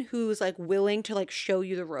person who's like willing to like show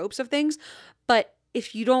you the ropes of things. But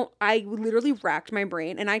if you don't, I literally racked my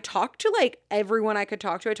brain and I talked to like everyone I could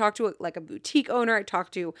talk to. I talked to like a boutique owner. I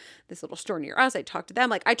talked to this little store near us. I talked to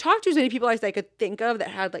them. Like, I talked to as many people as I could think of that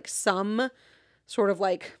had like some sort of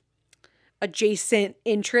like adjacent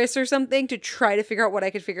interests or something to try to figure out what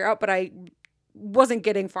I could figure out. But I wasn't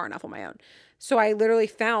getting far enough on my own. So I literally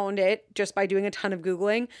found it just by doing a ton of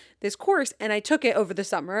Googling, this course, and I took it over the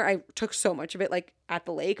summer. I took so much of it like at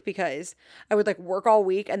the lake, because I would like work all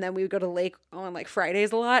week and then we would go to the lake on like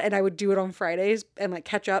Fridays a lot, and I would do it on Fridays and like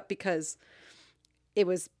catch up because it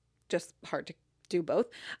was just hard to do both.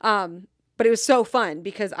 But it was so fun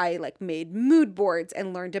because I like made mood boards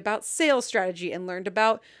and learned about sales strategy and learned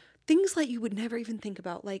about things like you would never even think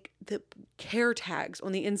about, like the care tags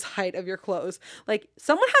on the inside of your clothes. Like,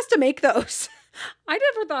 someone has to make those. I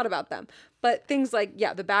never thought about them. But things like,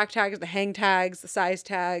 yeah, the back tags, the hang tags, the size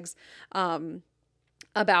tags,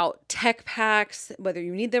 about tech packs, whether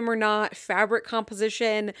you need them or not, fabric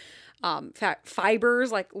composition,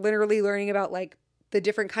 fibers, like literally learning about like the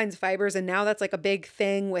different kinds of fibers. And now that's like a big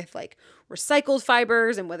thing with like recycled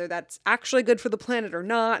fibers and whether that's actually good for the planet or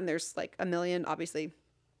not. And there's like a million, obviously,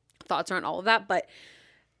 thoughts around all of that, but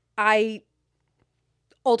I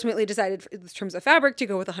ultimately decided in terms of fabric to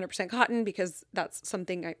go with 100% cotton because that's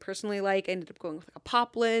something I personally like. I ended up going with like a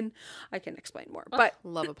poplin. I can explain more, but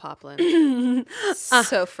love a poplin.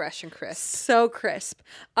 So fresh and crisp. So crisp.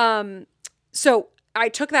 So I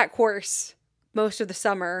took that course most of the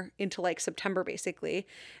summer into like September basically,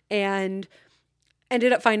 and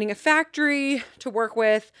ended up finding a factory to work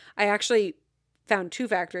with. I actually found 2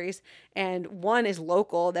 factories, and one is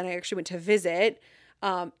local. Then I actually went to visit,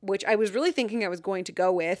 which I was really thinking I was going to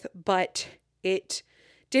go with, but it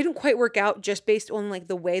didn't quite work out just based on like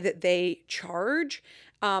the way that they charge.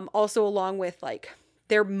 Also along with like,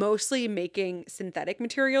 they're mostly making synthetic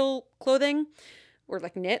material clothing or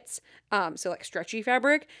like knits. So like stretchy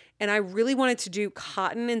fabric. And I really wanted to do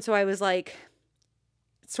cotton. And so I was like,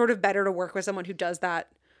 it's sort of better to work with someone who does that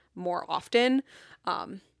more often.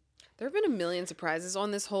 There have been a million surprises on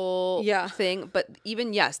this whole Yeah. thing, but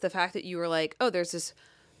even yes, the fact that you were like, oh, there's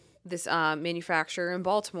this manufacturer in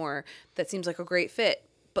Baltimore that seems like a great fit,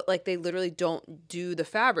 but like they literally don't do the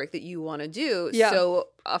fabric that you want to do. Yeah. So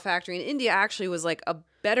a factory in India actually was like a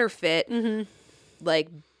better fit, like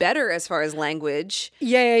better as far as language.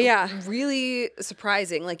 Yeah. Really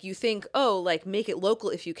surprising. Like you think, oh, like make it local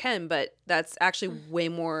if you can, but that's actually way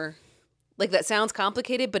more. Like that sounds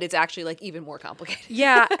complicated, but it's actually like even more complicated.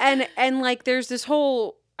 Yeah, and like there's this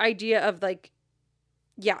whole idea of like,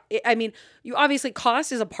 yeah, I mean, you obviously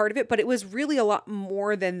cost is a part of it, but it was really a lot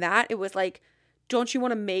more than that. It was like, don't you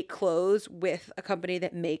want to make clothes with a company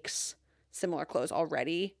that makes similar clothes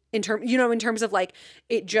already? In terms of like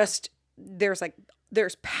it just there's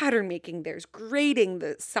pattern making, there's grading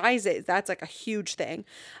the sizes. That's like a huge thing.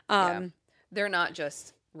 They're not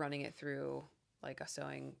just running it through like a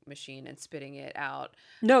sewing machine and spitting it out.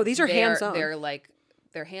 No, these are hand sewn.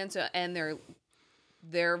 They're hand sewn, and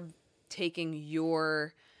they're taking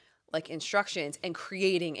your like instructions and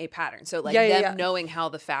creating a pattern. So like knowing how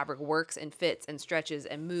the fabric works and fits and stretches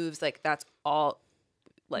and moves, like that's all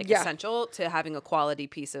like essential to having a quality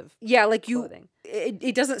piece of like clothing.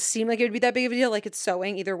 It doesn't seem like it would be that big of a deal, like it's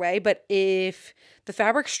sewing either way, but if the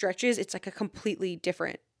fabric stretches, it's like a completely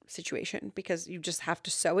different situation because you just have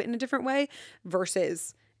to sew it in a different way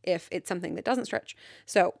versus if it's something that doesn't stretch.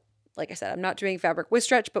 So like I said, I'm not doing fabric with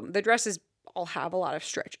stretch, but the dresses all have a lot of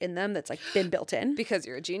stretch in them that's like been built in. Because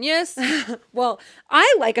you're a genius. Well,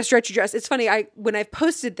 I like a stretchy dress. It's funny, when I've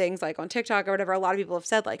posted things like on TikTok or whatever, a lot of people have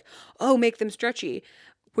said like, oh, make them stretchy,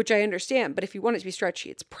 which I understand, but if you want it to be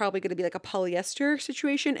stretchy, it's probably going to be like a polyester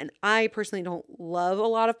situation, and I personally don't love a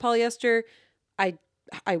lot of polyester.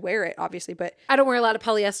 I wear it, obviously, but I don't wear a lot of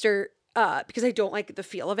polyester because I don't like the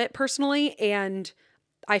feel of it personally. And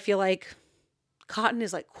I feel like cotton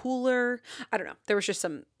is like cooler. I don't know. There was just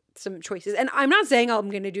some choices. And I'm not saying I'm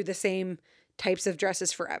going to do the same types of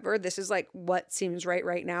dresses forever. This is like what seems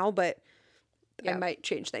right now, but I might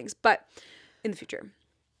change things. But in the future.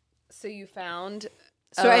 So you found...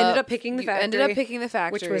 So I ended up picking the factory. Ended up picking the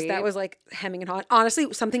factory. That was like hemming and hawing.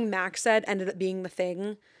 Honestly, something Max said ended up being the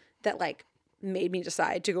thing that like made me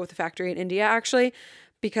decide to go with the factory in India, actually,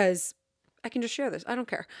 because I can just share this. I don't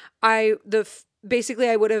care.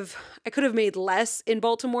 Basically I could have made less in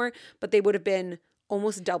Baltimore, but they would have been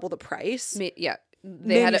almost double the price.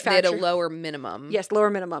 They had a lower minimum. Yes,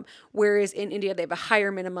 lower minimum. Whereas in India, they have a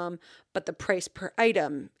higher minimum, but the price per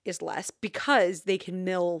item is less because they can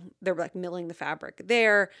they're like milling the fabric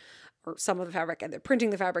there, or some of the fabric, and they're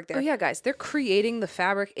printing the fabric there. Oh yeah, guys, they're creating the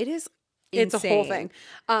fabric. It's a whole thing.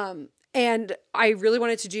 And I really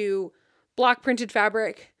wanted to do block printed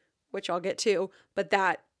fabric, which I'll get to, but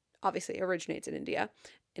that obviously originates in India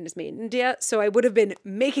and is made in India. So I would have been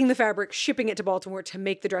making the fabric, shipping it to Baltimore to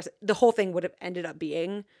make the dress. The whole thing would have ended up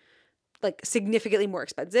being like significantly more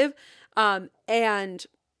expensive. And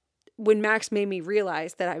when Max made me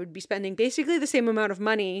realize that I would be spending basically the same amount of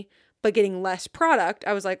money, but getting less product,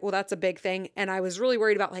 I was like, well, that's a big thing. And I was really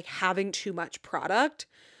worried about like having too much product.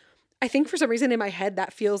 I think for some reason in my head,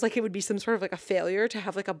 that feels like it would be some sort of like a failure to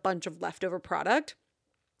have like a bunch of leftover product.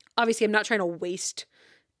 Obviously, I'm not trying to waste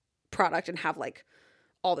product and have like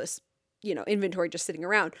all this, inventory just sitting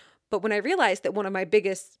around. But when I realized that one of my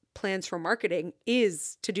biggest plans for marketing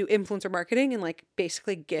is to do influencer marketing and like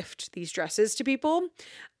basically gift these dresses to people,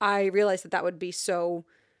 I realized that would be so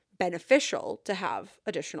beneficial to have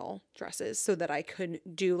additional dresses so that I could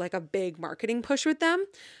do like a big marketing push with them.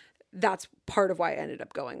 That's part of why I ended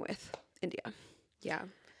up going with India. Yeah.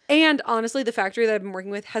 And honestly, the factory that I've been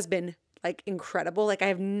working with has been like incredible. Like I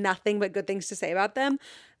have nothing but good things to say about them.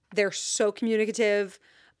 They're so communicative.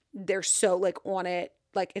 They're so like on it.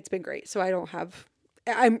 Like it's been great. So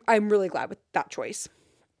I'm really glad with that choice.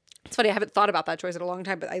 It's funny. I haven't thought about that choice in a long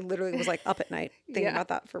time, but I literally was like up at night thinking about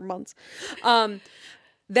that for months.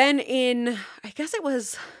 Then in, I guess it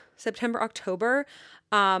was September, October,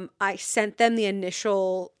 I sent them the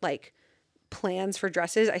initial like plans for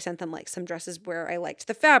dresses. I sent them like some dresses where I liked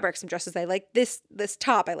the fabric, some dresses I liked this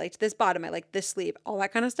top, I liked this bottom, I liked this sleeve, all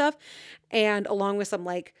that kind of stuff. And along with some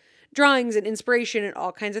like drawings and inspiration and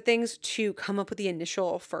all kinds of things to come up with the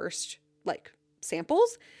initial first like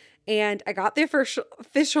samples. And I got the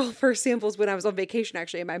official first samples when I was on vacation,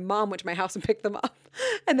 actually. And my mom went to my house and picked them up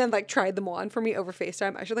and then like tried them on for me over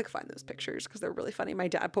FaceTime. I should like find those pictures because they're really funny. My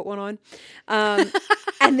dad put one on.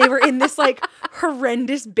 And they were in this like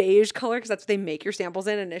horrendous beige color because that's what they make your samples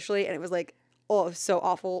in initially. And it was like, oh, so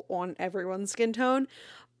awful on everyone's skin tone.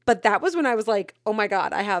 But that was when I was like, oh my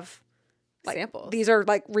God, I have like samples. These are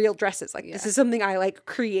like real dresses. Like this is something I like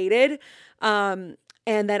created. And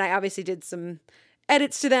then I obviously did some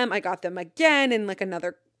edits to them. I got them again in like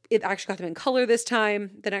it actually got them in color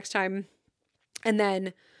the next time. And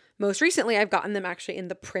then most recently I've gotten them actually in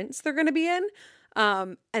the prints they're going to be in.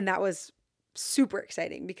 And that was super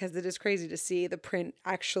exciting because it is crazy to see the print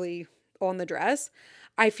actually on the dress.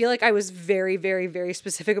 I feel like I was very, very, very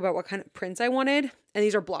specific about what kind of prints I wanted. And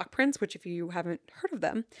these are block prints, which if you haven't heard of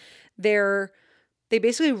them, they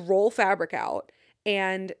basically roll fabric out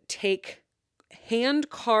and take hand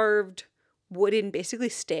carved wooden basically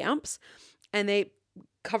stamps, and they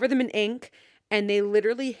cover them in ink, and they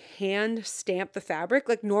literally hand stamp the fabric.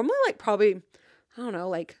 Like normally like probably, I don't know,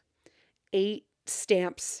 like 8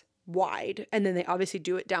 stamps wide. And then they obviously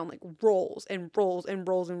do it down like rolls and rolls and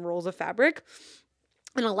rolls and rolls of fabric.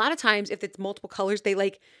 And a lot of times if it's multiple colors, they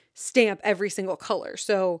like stamp every single color.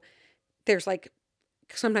 So there's like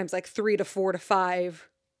sometimes like 3 to 4 to 5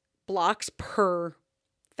 blocks per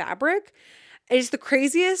fabric. It's the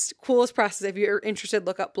craziest, coolest process. If you're interested,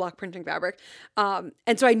 look up block printing fabric. And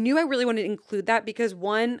so I knew I really wanted to include that because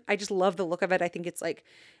one, I just love the look of it. I think it's like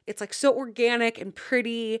so organic and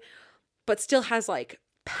pretty, but still has like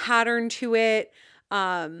pattern to it.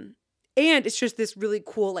 And it's just this really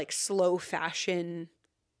cool, like slow fashion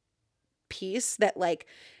piece that like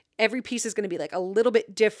every piece is going to be like a little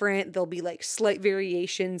bit different. There'll be like slight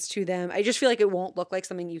variations to them. I just feel like it won't look like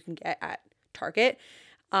something you can get at Target.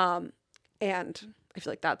 And I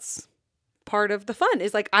feel like that's part of the fun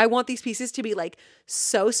is like, I want these pieces to be like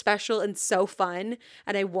so special and so fun.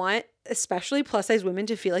 And I want especially plus size women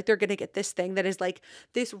to feel like they're going to get this thing that is like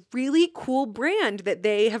this really cool brand that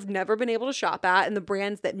they have never been able to shop at. And the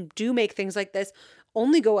brands that do make things like this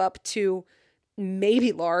only go up to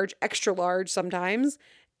maybe large, extra large sometimes.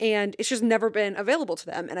 And it's just never been available to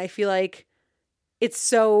them. And I feel like it's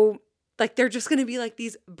so like, they're just going to be like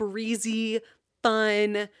these breezy,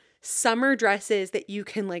 fun summer dresses that you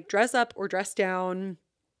can like dress up or dress down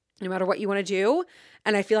no matter what you want to do.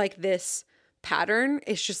 And I feel like this pattern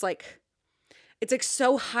is just like, it's like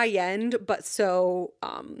so high end, but so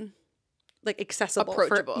like accessible,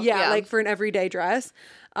 approachable. Like for an everyday dress.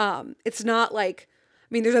 It's not like, I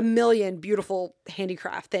mean, there's a million beautiful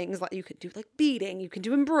handicraft things like you can do, like beading, you can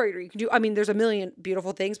do embroidery, there's a million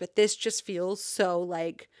beautiful things, but this just feels so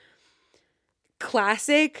like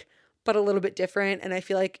classic, but a little bit different. And I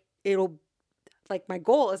feel like it'll, like, my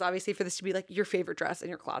goal is obviously for this to be like your favorite dress in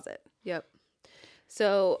your closet. Yep.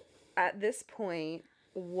 So at this point,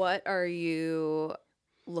 what are you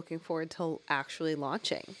looking forward to actually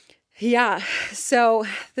launching? Yeah. So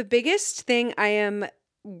the biggest thing I am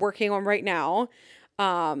working on right now,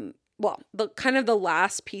 the kind of the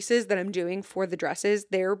last pieces that I'm doing for the dresses,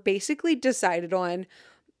 they're basically decided on.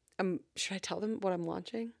 Should I tell them what I'm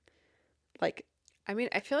launching? Like, I mean,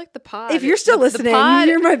 I feel like the pod. If you're still listening,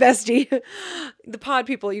 you're my bestie. The pod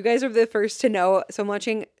people, you guys are the first to know. So I'm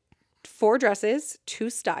launching 4 dresses, 2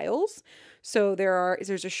 styles. So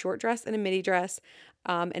there's a short dress and a midi dress,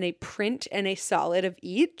 and a print and a solid of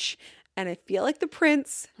each. And I feel like the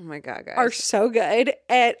prints, oh my God, guys, are so good.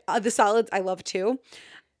 And the solids I love too.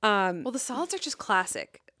 Well, the solids are just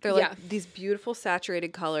classic. They're like these beautiful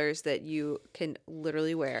saturated colors that you can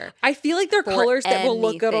literally wear. I feel like they're colors that will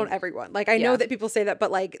look good on everyone. Like I know that people say that,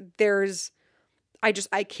 but like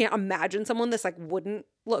I can't imagine someone this like wouldn't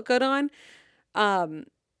look good on.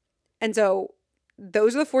 And so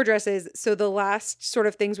those are the 4 dresses. So the last sort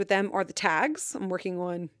of things with them are the tags. I'm working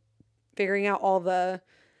on figuring out all the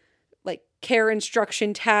like care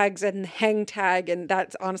instruction tags and hang tag. And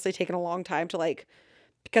that's honestly taken a long time to like,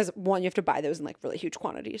 because one, you have to buy those in like really huge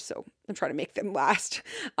quantities. So I'm trying to make them last.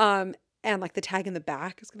 And like the tag in the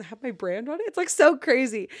back is going to have my brand on it. It's like so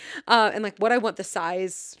crazy. And like what I want the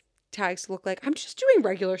size tags to look like. I'm just doing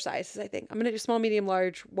regular sizes, I think. I'm going to do small, medium,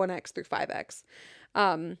 large, 1X through 5X.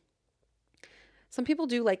 Some people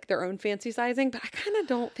do like their own fancy sizing, but I kind of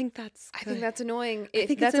don't think that's good. I think that's annoying. I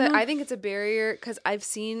think it's a barrier because I've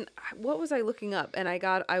seen, what was I looking up? And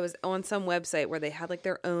I was on some website where they had like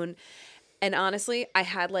their own. And honestly, I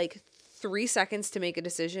had like 3 seconds to make a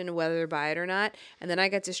decision whether to buy it or not. And then I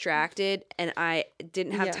got distracted and I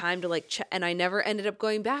didn't have time to like check. And I never ended up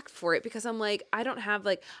going back for it because I'm like, I don't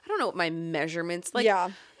know what my measurements like. Yeah.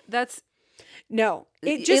 That's. No.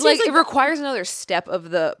 It requires another step of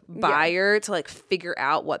the buyer to like figure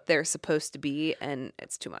out what they're supposed to be. And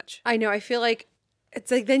it's too much. I know. I feel like it's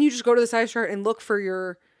like then you just go to the size chart and look for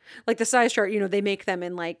your, like the size chart, they make them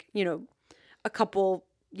in like, a couple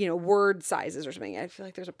word sizes or something. I feel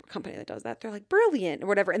like there's a company that does that. They're like brilliant or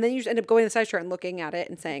whatever. And then you just end up going to the size chart and looking at it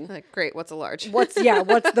and saying, like, great, what's a large? What's the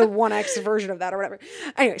 1X version of that or whatever.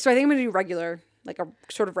 Anyway, so I think I'm going to do regular, like a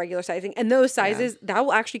sort of regular sizing. And those sizes, that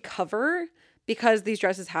will actually cover because these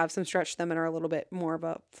dresses have some stretch to them and are a little bit more of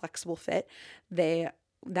a flexible fit, that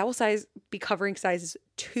will be covering sizes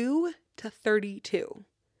 2 to 32,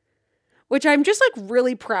 which I'm just like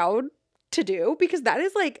really proud to do, because that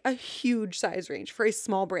is like a huge size range for a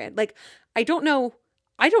small brand. Like, I don't know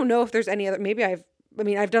if there's any other,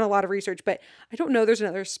 I've done a lot of research, but I don't know there's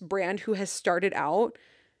another brand who has started out,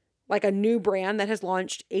 like a new brand that has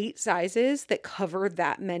launched 8 sizes that cover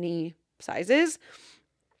that many sizes.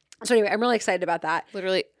 So anyway, I'm really excited about that.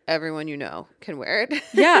 Literally everyone you know can wear it.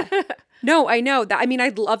 Yeah. No, I know that. I mean,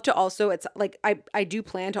 I'd love to also, it's like, I do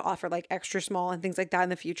plan to offer like extra small and things like that in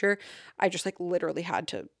the future. I just like literally had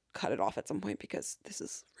to cut it off at some point because this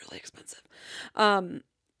is really expensive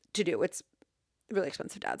to do. It's really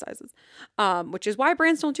expensive dad sizes, which is why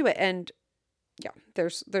brands don't do it. And yeah,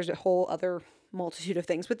 there's a whole other multitude of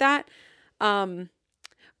things with that. But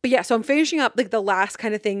yeah, so I'm finishing up like the last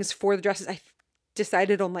kind of things for the dresses. I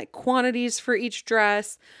decided on like quantities for each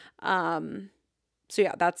dress. So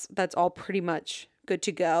yeah, that's all pretty much good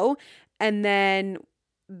to go. And then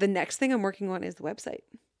the next thing I'm working on is the website,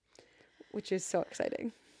 which is so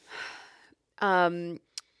exciting.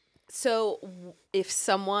 So if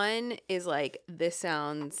someone is like, this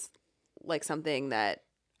sounds like something that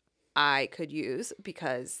I could use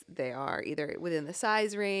because they are either within the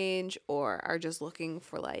size range or are just looking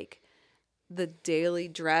for like the daily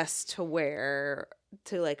dress to wear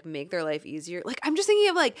to like make their life easier. Like, I'm just thinking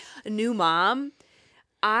of like a new mom.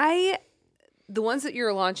 The ones that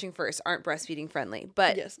you're launching first aren't breastfeeding friendly,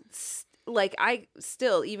 but Yes.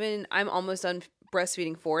 I'm almost done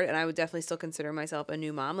breastfeeding Ford, and I would definitely still consider myself a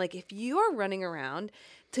new mom. Like, if you are running around,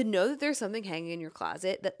 to know that there's something hanging in your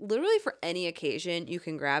closet that literally for any occasion you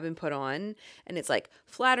can grab and put on, and it's like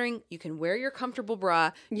flattering. You can wear your comfortable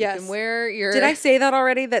bra. Yes. You can wear your... Did I say that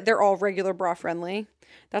already, that they're all regular bra friendly?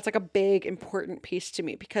 That's like a big important piece to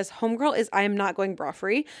me, because homegirl I am not going bra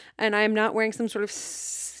free, and I am not wearing some sort of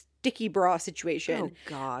sticky bra situation. Oh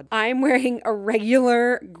God. I'm wearing a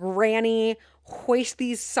regular granny hoist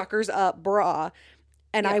these suckers up bra,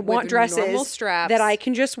 and I want dresses straps that I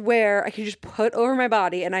can just wear. I can just put over my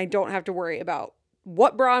body, and I don't have to worry about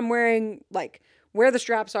what bra I'm wearing, like where the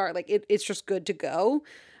straps are. Like it's just good to go.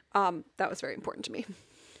 That was very important to me.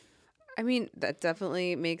 I mean, that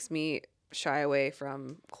definitely makes me shy away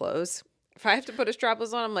from clothes. If I have to put a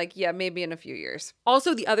strapless on, I'm like, yeah, maybe in a few years.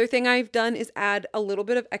 Also, the other thing I've done is add a little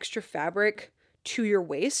bit of extra fabric to your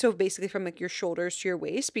waist. So basically from like your shoulders to your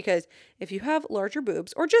waist, because if you have larger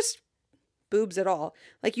boobs or just boobs at all,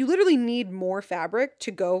 like you literally need more fabric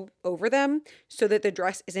to go over them so that the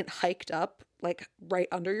dress isn't hiked up like right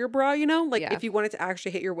under your bra, like if you want it to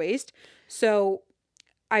actually hit your waist. So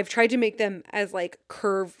I've tried to make them as like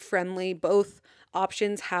curve friendly. Both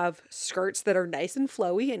options have skirts that are nice and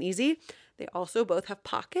flowy and easy. They also both have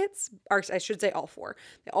pockets, or I should say all four.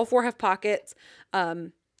 They all four have pockets.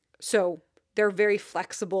 So they're very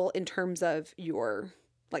flexible in terms of your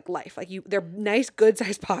like life. Like they're nice, good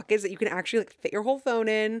sized pockets that you can actually like fit your whole phone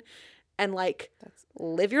in and like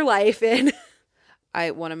live your life in.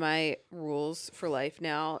 One of my rules for life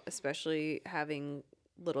now, especially having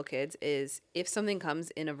little kids, is if something comes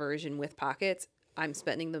in a version with pockets, I'm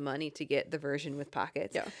spending the money to get the version with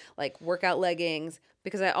pockets. Yeah. Like workout leggings,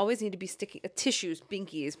 because I always need to be sticking tissues,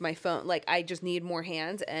 binkies, my phone. Like I just need more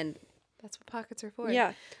hands, and that's what pockets are for.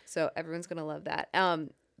 Yeah. So everyone's going to love that.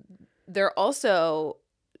 They're also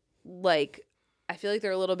like, I feel like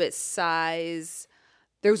they're a little bit size.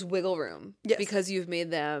 There's wiggle room because you've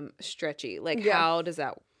made them stretchy. Like how does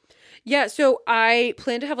that? Yeah. So I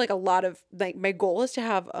plan to have like a lot of, like my goal is to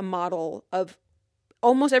have a model of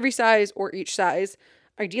almost every size or each size,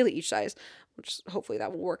 ideally each size, which hopefully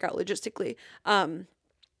that will work out logistically,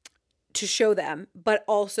 to show them. But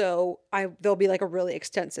also there'll be like a really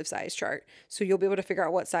extensive size chart. So you'll be able to figure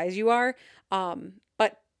out what size you are.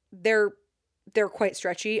 But they're quite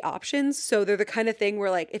stretchy options. So they're the kind of thing where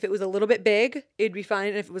like, if it was a little bit big, it'd be fine.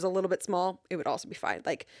 And if it was a little bit small, it would also be fine.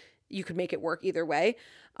 Like you could make it work either way.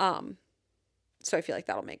 So I feel like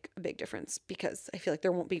that'll make a big difference, because I feel like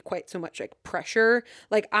there won't be quite so much like pressure.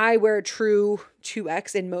 Like I wear a true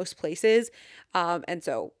 2X in most places. And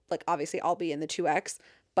so like, obviously I'll be in the 2X,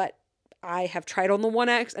 but I have tried on the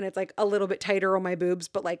 1X and it's like a little bit tighter on my boobs,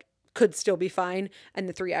 but like could still be fine. And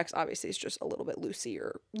the 3X obviously is just a little bit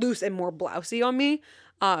loose and more blousy on me.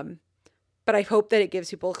 But I hope that it gives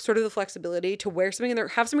people sort of the flexibility to wear something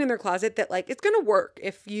have something in their closet that like, it's going to work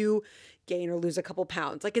if you gain or lose a couple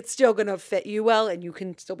pounds. Like it's still going to fit you well and you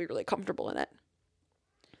can still be really comfortable in it.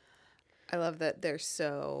 I love that they're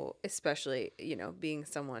so, especially, being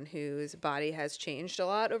someone whose body has changed a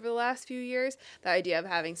lot over the last few years, the idea of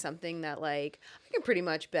having something that like, I can pretty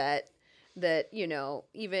much bet that,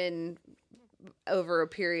 even over a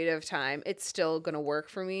period of time, it's still going to work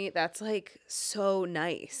for me. That's like so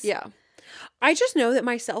nice. Yeah. I just know that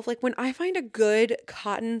myself, like when I find a good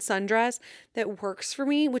cotton sundress that works for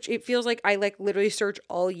me, which it feels like I like literally search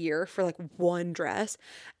all year for like one dress.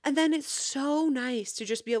 And then it's so nice to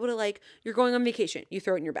just be able to like, you're going on vacation, you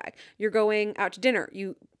throw it in your bag. You're going out to dinner,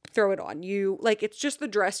 you throw it on. You like, it's just the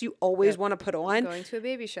dress you always want to put on. Going to a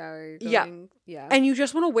baby shower. Yeah. Yeah. And you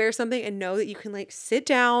just want to wear something and know that you can like sit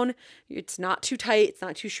down. It's not too tight. It's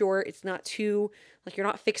not too short. It's not too, like you're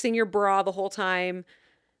not fixing your bra the whole time.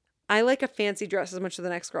 I like a fancy dress as much as the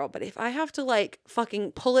next girl, but if I have to like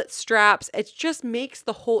fucking pull its straps, it just makes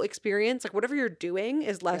the whole experience, like whatever you're doing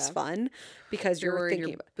is less fun because you're worried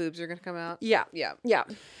thinking your boobs are going to come out. Yeah. Yeah. Yeah.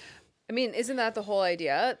 I mean, isn't that the whole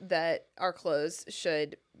idea, that our clothes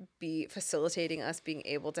should be facilitating us being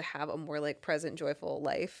able to have a more like present, joyful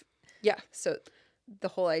life? Yeah. So the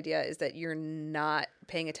whole idea is that you're not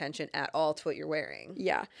paying attention at all to what you're wearing.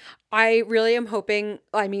 Yeah. I really am hoping,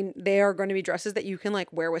 I mean, they are going to be dresses that you can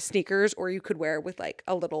like wear with sneakers, or you could wear with like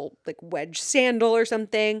a little like wedge sandal or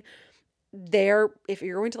something. If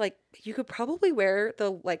you're going to like, you could probably wear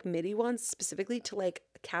the like midi ones specifically to like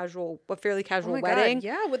a fairly casual wedding. God,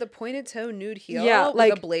 yeah, with a pointed toe nude heel, Yeah, with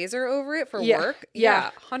like a blazer over it for yeah, work.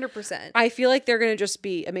 yeah. 100%. I feel like they're going to just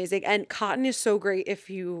be amazing. And cotton is so great if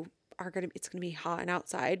you it's going to be hot and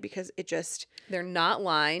outside, because they're not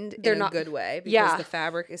lined in a good way, because the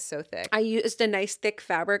fabric is so thick. I used a nice thick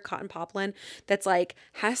fabric, cotton poplin, that's like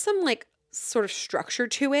has some like sort of structure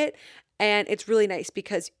to it. And it's really nice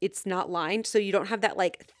because it's not lined. So you don't have that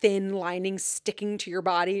like thin lining sticking to your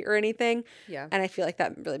body or anything. Yeah. And I feel like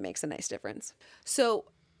that really makes a nice difference. So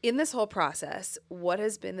in this whole process, what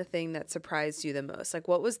has been the thing that surprised you the most? Like,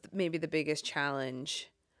 what was maybe the biggest challenge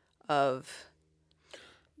of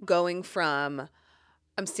going from,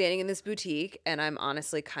 I'm standing in this boutique and I'm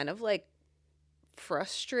honestly kind of like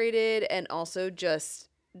frustrated and also just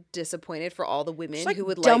disappointed for all the women like who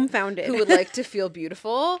would dumbfounded. who would like to feel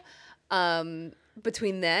beautiful,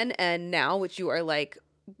 between then and now, which you are like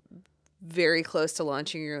very close to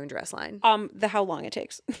launching your own dress line. How long it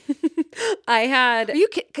takes. I had. Are you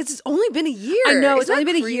kidding? Because it's only been a year. I know, Isn't it's only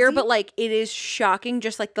that been a year, crazy? but like it is shocking,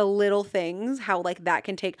 just like the little things, how like that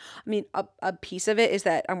can take. I mean, a piece of it is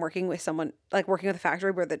that I'm working with someone, like working with a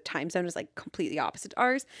factory where the time zone is like completely opposite to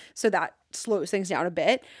ours, so that slows things down a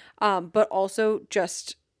bit. But also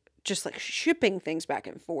just like shipping things back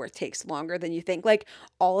and forth takes longer than you think. Like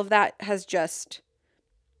all of that has just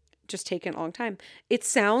taken a long time.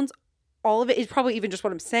 All of it is probably even just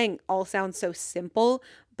what I'm saying all sounds so simple,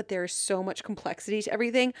 but there is so much complexity to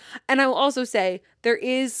everything. And I will also say I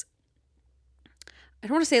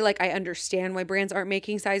don't want to say like I understand why brands aren't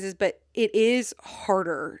making sizes, but it is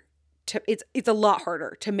harder it's a lot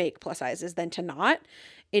harder to make plus sizes than to not.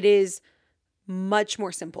 It is much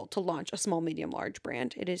more simple to launch a small, medium, large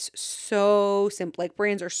brand. It is so simple. Like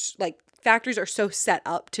brands are like factories are so set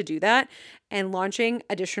up to do that, and launching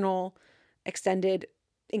additional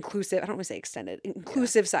inclusive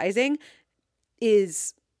sizing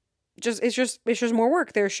is it's just more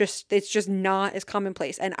work. It's just not as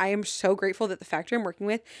commonplace. And I am so grateful that the factory I'm working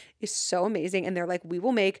with is so amazing. And they're like, we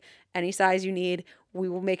will make any size you need. We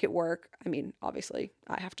will make it work. I mean, obviously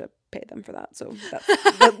I have to pay them for that. So that's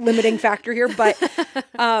the limiting factor here. But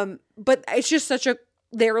it's just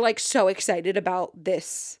they're like so excited about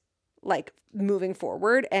this, like moving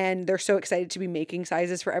forward, and they're so excited to be making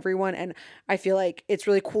sizes for everyone. And I feel like it's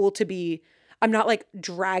really cool I'm not like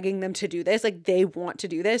dragging them to do this. Like they want to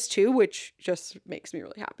do this too, which just makes me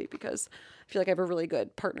really happy because I feel like I have a really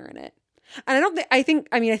good partner in it. And I think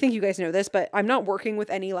you guys know this, but I'm not working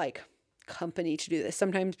with any like company to do this.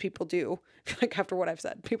 Sometimes people do, like after what I've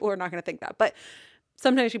said, people are not going to think that, but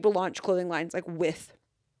sometimes people launch clothing lines like with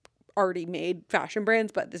already made fashion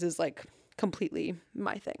brands, but this is like completely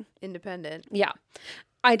my thing. Independent. Yeah.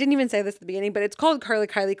 I didn't even say this at the beginning, but it's called Carla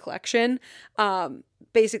Kiley Collection.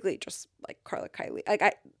 Basically just like Carla Kiley,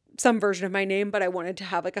 like some version of my name, but I wanted to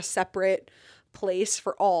have like a separate place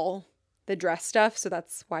for all the dress stuff. So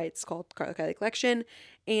that's why it's called Carla Kiley Collection.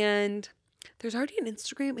 And there's already an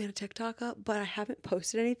Instagram and a TikTok up, but I haven't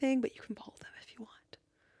posted anything, but you can follow them if you want.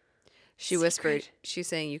 She whispered, she's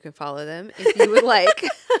saying you can follow them if you would like.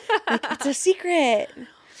 It's a secret.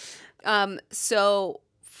 So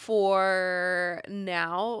for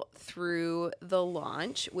now through the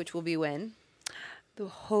launch, which will be when? The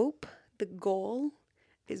goal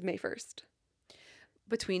is May 1st.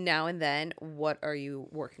 Between now and then, what are you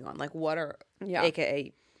working on? Like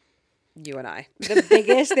AKA you and I. The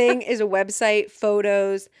biggest thing is a website,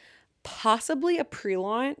 photos, possibly a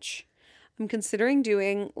pre-launch. I'm considering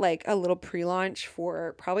doing like a little pre-launch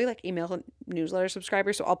for probably like email newsletter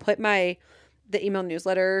subscribers. So I'll put the email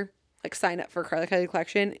newsletter like sign up for Carla Kiley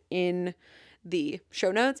Collection in the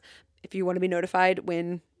show notes if you want to be notified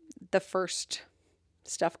when the first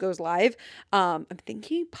stuff goes live. I'm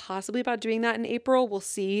thinking possibly about doing that in April. We'll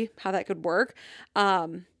see how that could work.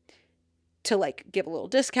 To like give a little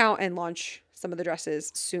discount and launch some of the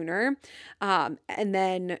dresses sooner. And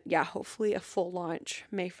then, yeah, hopefully a full launch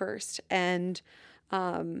May 1st. And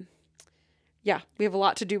yeah, we have a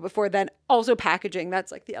lot to do before then. Also packaging.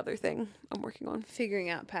 That's like the other thing I'm working on. Figuring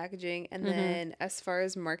out packaging. And then as far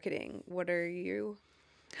as marketing, what are you...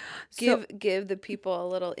 Give the people a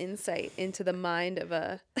little insight into the mind of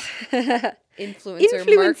a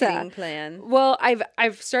influencer marketing plan. Well,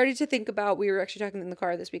 I've started to think about, we were actually talking in the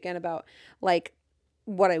car this weekend about like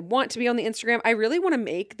what I want to be on the Instagram. I really want to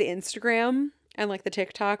make the Instagram and like the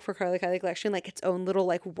TikTok for Carla Kiley Collection like its own little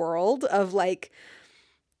like world of like,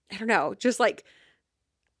 I don't know, just like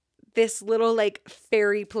this little like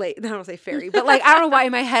fairy place. I don't want to say fairy, but like I don't know why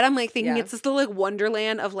in my head I'm like thinking it's this little like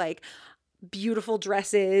wonderland of like beautiful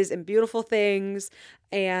dresses and beautiful things.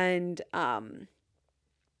 And I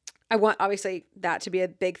want obviously that to be a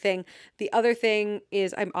big thing. The other thing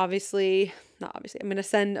is I'm going to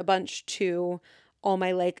send a bunch to all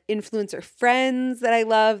my like influencer friends that I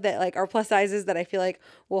love that like are plus sizes that I feel like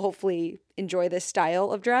will hopefully enjoy this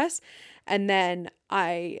style of dress. And then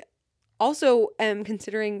I also am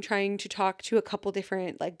considering trying to talk to a couple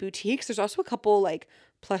different like boutiques. There's also a couple like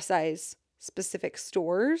plus size specific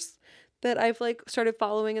stores that I've like started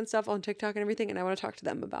following and stuff on TikTok and everything. And I want to talk to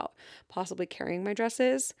them about possibly carrying my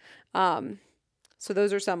dresses. So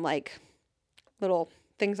those are some like little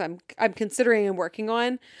things I'm considering and working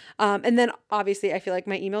on. And then obviously I feel like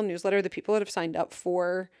my email newsletter, the people that have signed up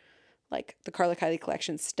for like the Carla Kiley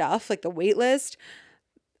Collection stuff, like the wait list,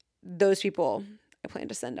 those people I plan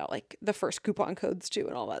to send out like the first coupon codes to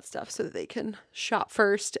and all that stuff so that they can shop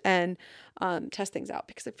first and test things out,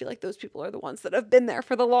 because I feel like those people are the ones that have been there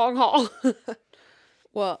for the long haul.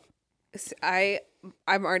 Well,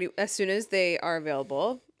 I'm already, as soon as they are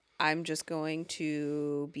available, I'm just going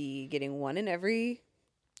to be getting one in every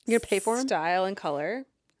You're gonna pay for them? Style and color.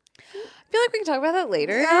 I feel like we can talk about that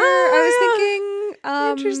later. Yeah. I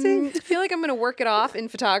was thinking, interesting. I feel like I'm going to work it off in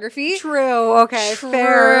photography. True. Okay.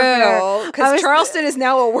 Fair. Because Charleston is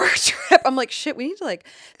now a work trip. I'm like, shit, we need to like,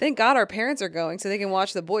 thank God our parents are going so they can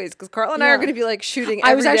watch the boys. Because Carla and I are going to be like shooting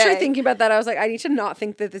every I was actually day. thinking about that. I was like, I need to not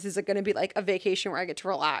think that this is going to be like a vacation where I get to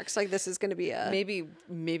relax. Like this is going to be a...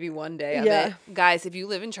 Maybe one day of it. Guys, if you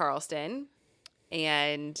live in Charleston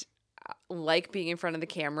and like being in front of the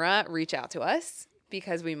camera, reach out to us,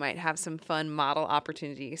 because we might have some fun model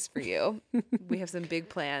opportunities for you. We have some big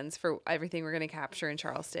plans for everything we're going to capture in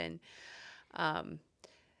Charleston.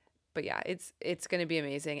 But yeah, it's going to be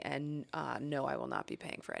amazing. And no, I will not be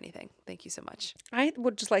paying for anything. Thank you so much. I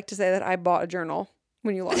would just like to say that I bought a journal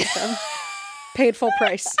when you launched them. Paid full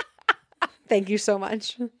price. Thank you so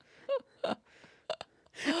much.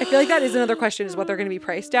 I feel like that is another question, is what they're going to be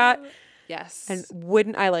priced at. Yes. And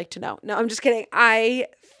wouldn't I like to know? No, I'm just kidding. I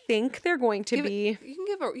think they're going to be... You can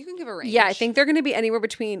give a range. Yeah, I think they're going to be anywhere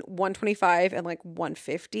between $125 and like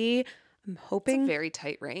 $150. I'm hoping... It's a very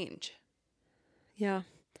tight range. Yeah.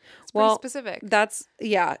 It's pretty specific. That's,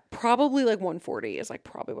 yeah, probably like $140 is like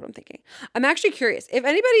probably what I'm thinking. I'm actually curious. If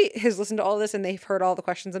anybody has listened to all this and they've heard all the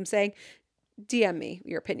questions I'm saying, DM me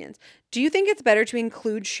your opinions. Do you think it's better to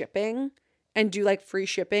include shipping and do like free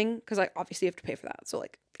shipping? Because like obviously you have to pay for that. So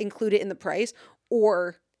like include it in the price,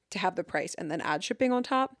 or to have the price and then add shipping on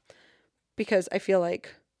top? Because I feel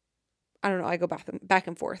like, I don't know, I go back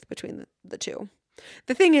and forth between the two.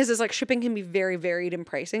 The thing is like shipping can be very varied in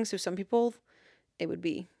pricing. So some people, it would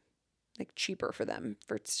be like cheaper for them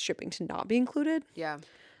for shipping to not be included. Yeah.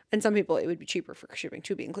 And some people it would be cheaper for shipping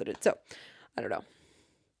to be included. So I don't know.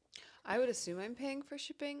 I would assume I'm paying for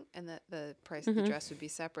shipping and that the price of the dress would be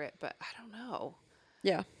separate, but I don't know.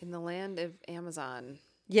 Yeah. In the land of Amazon.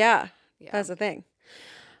 Yeah. That's the thing.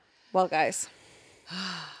 Well, guys,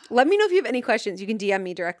 let me know if you have any questions. You can DM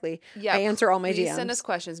me directly. Yeah, I answer all my DMs. Send us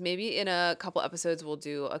questions. Maybe in a couple episodes we'll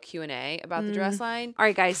do a Q&A about the dress line. All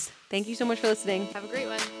right, guys. Thank you so much for listening. Have a great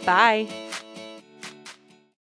one. Bye.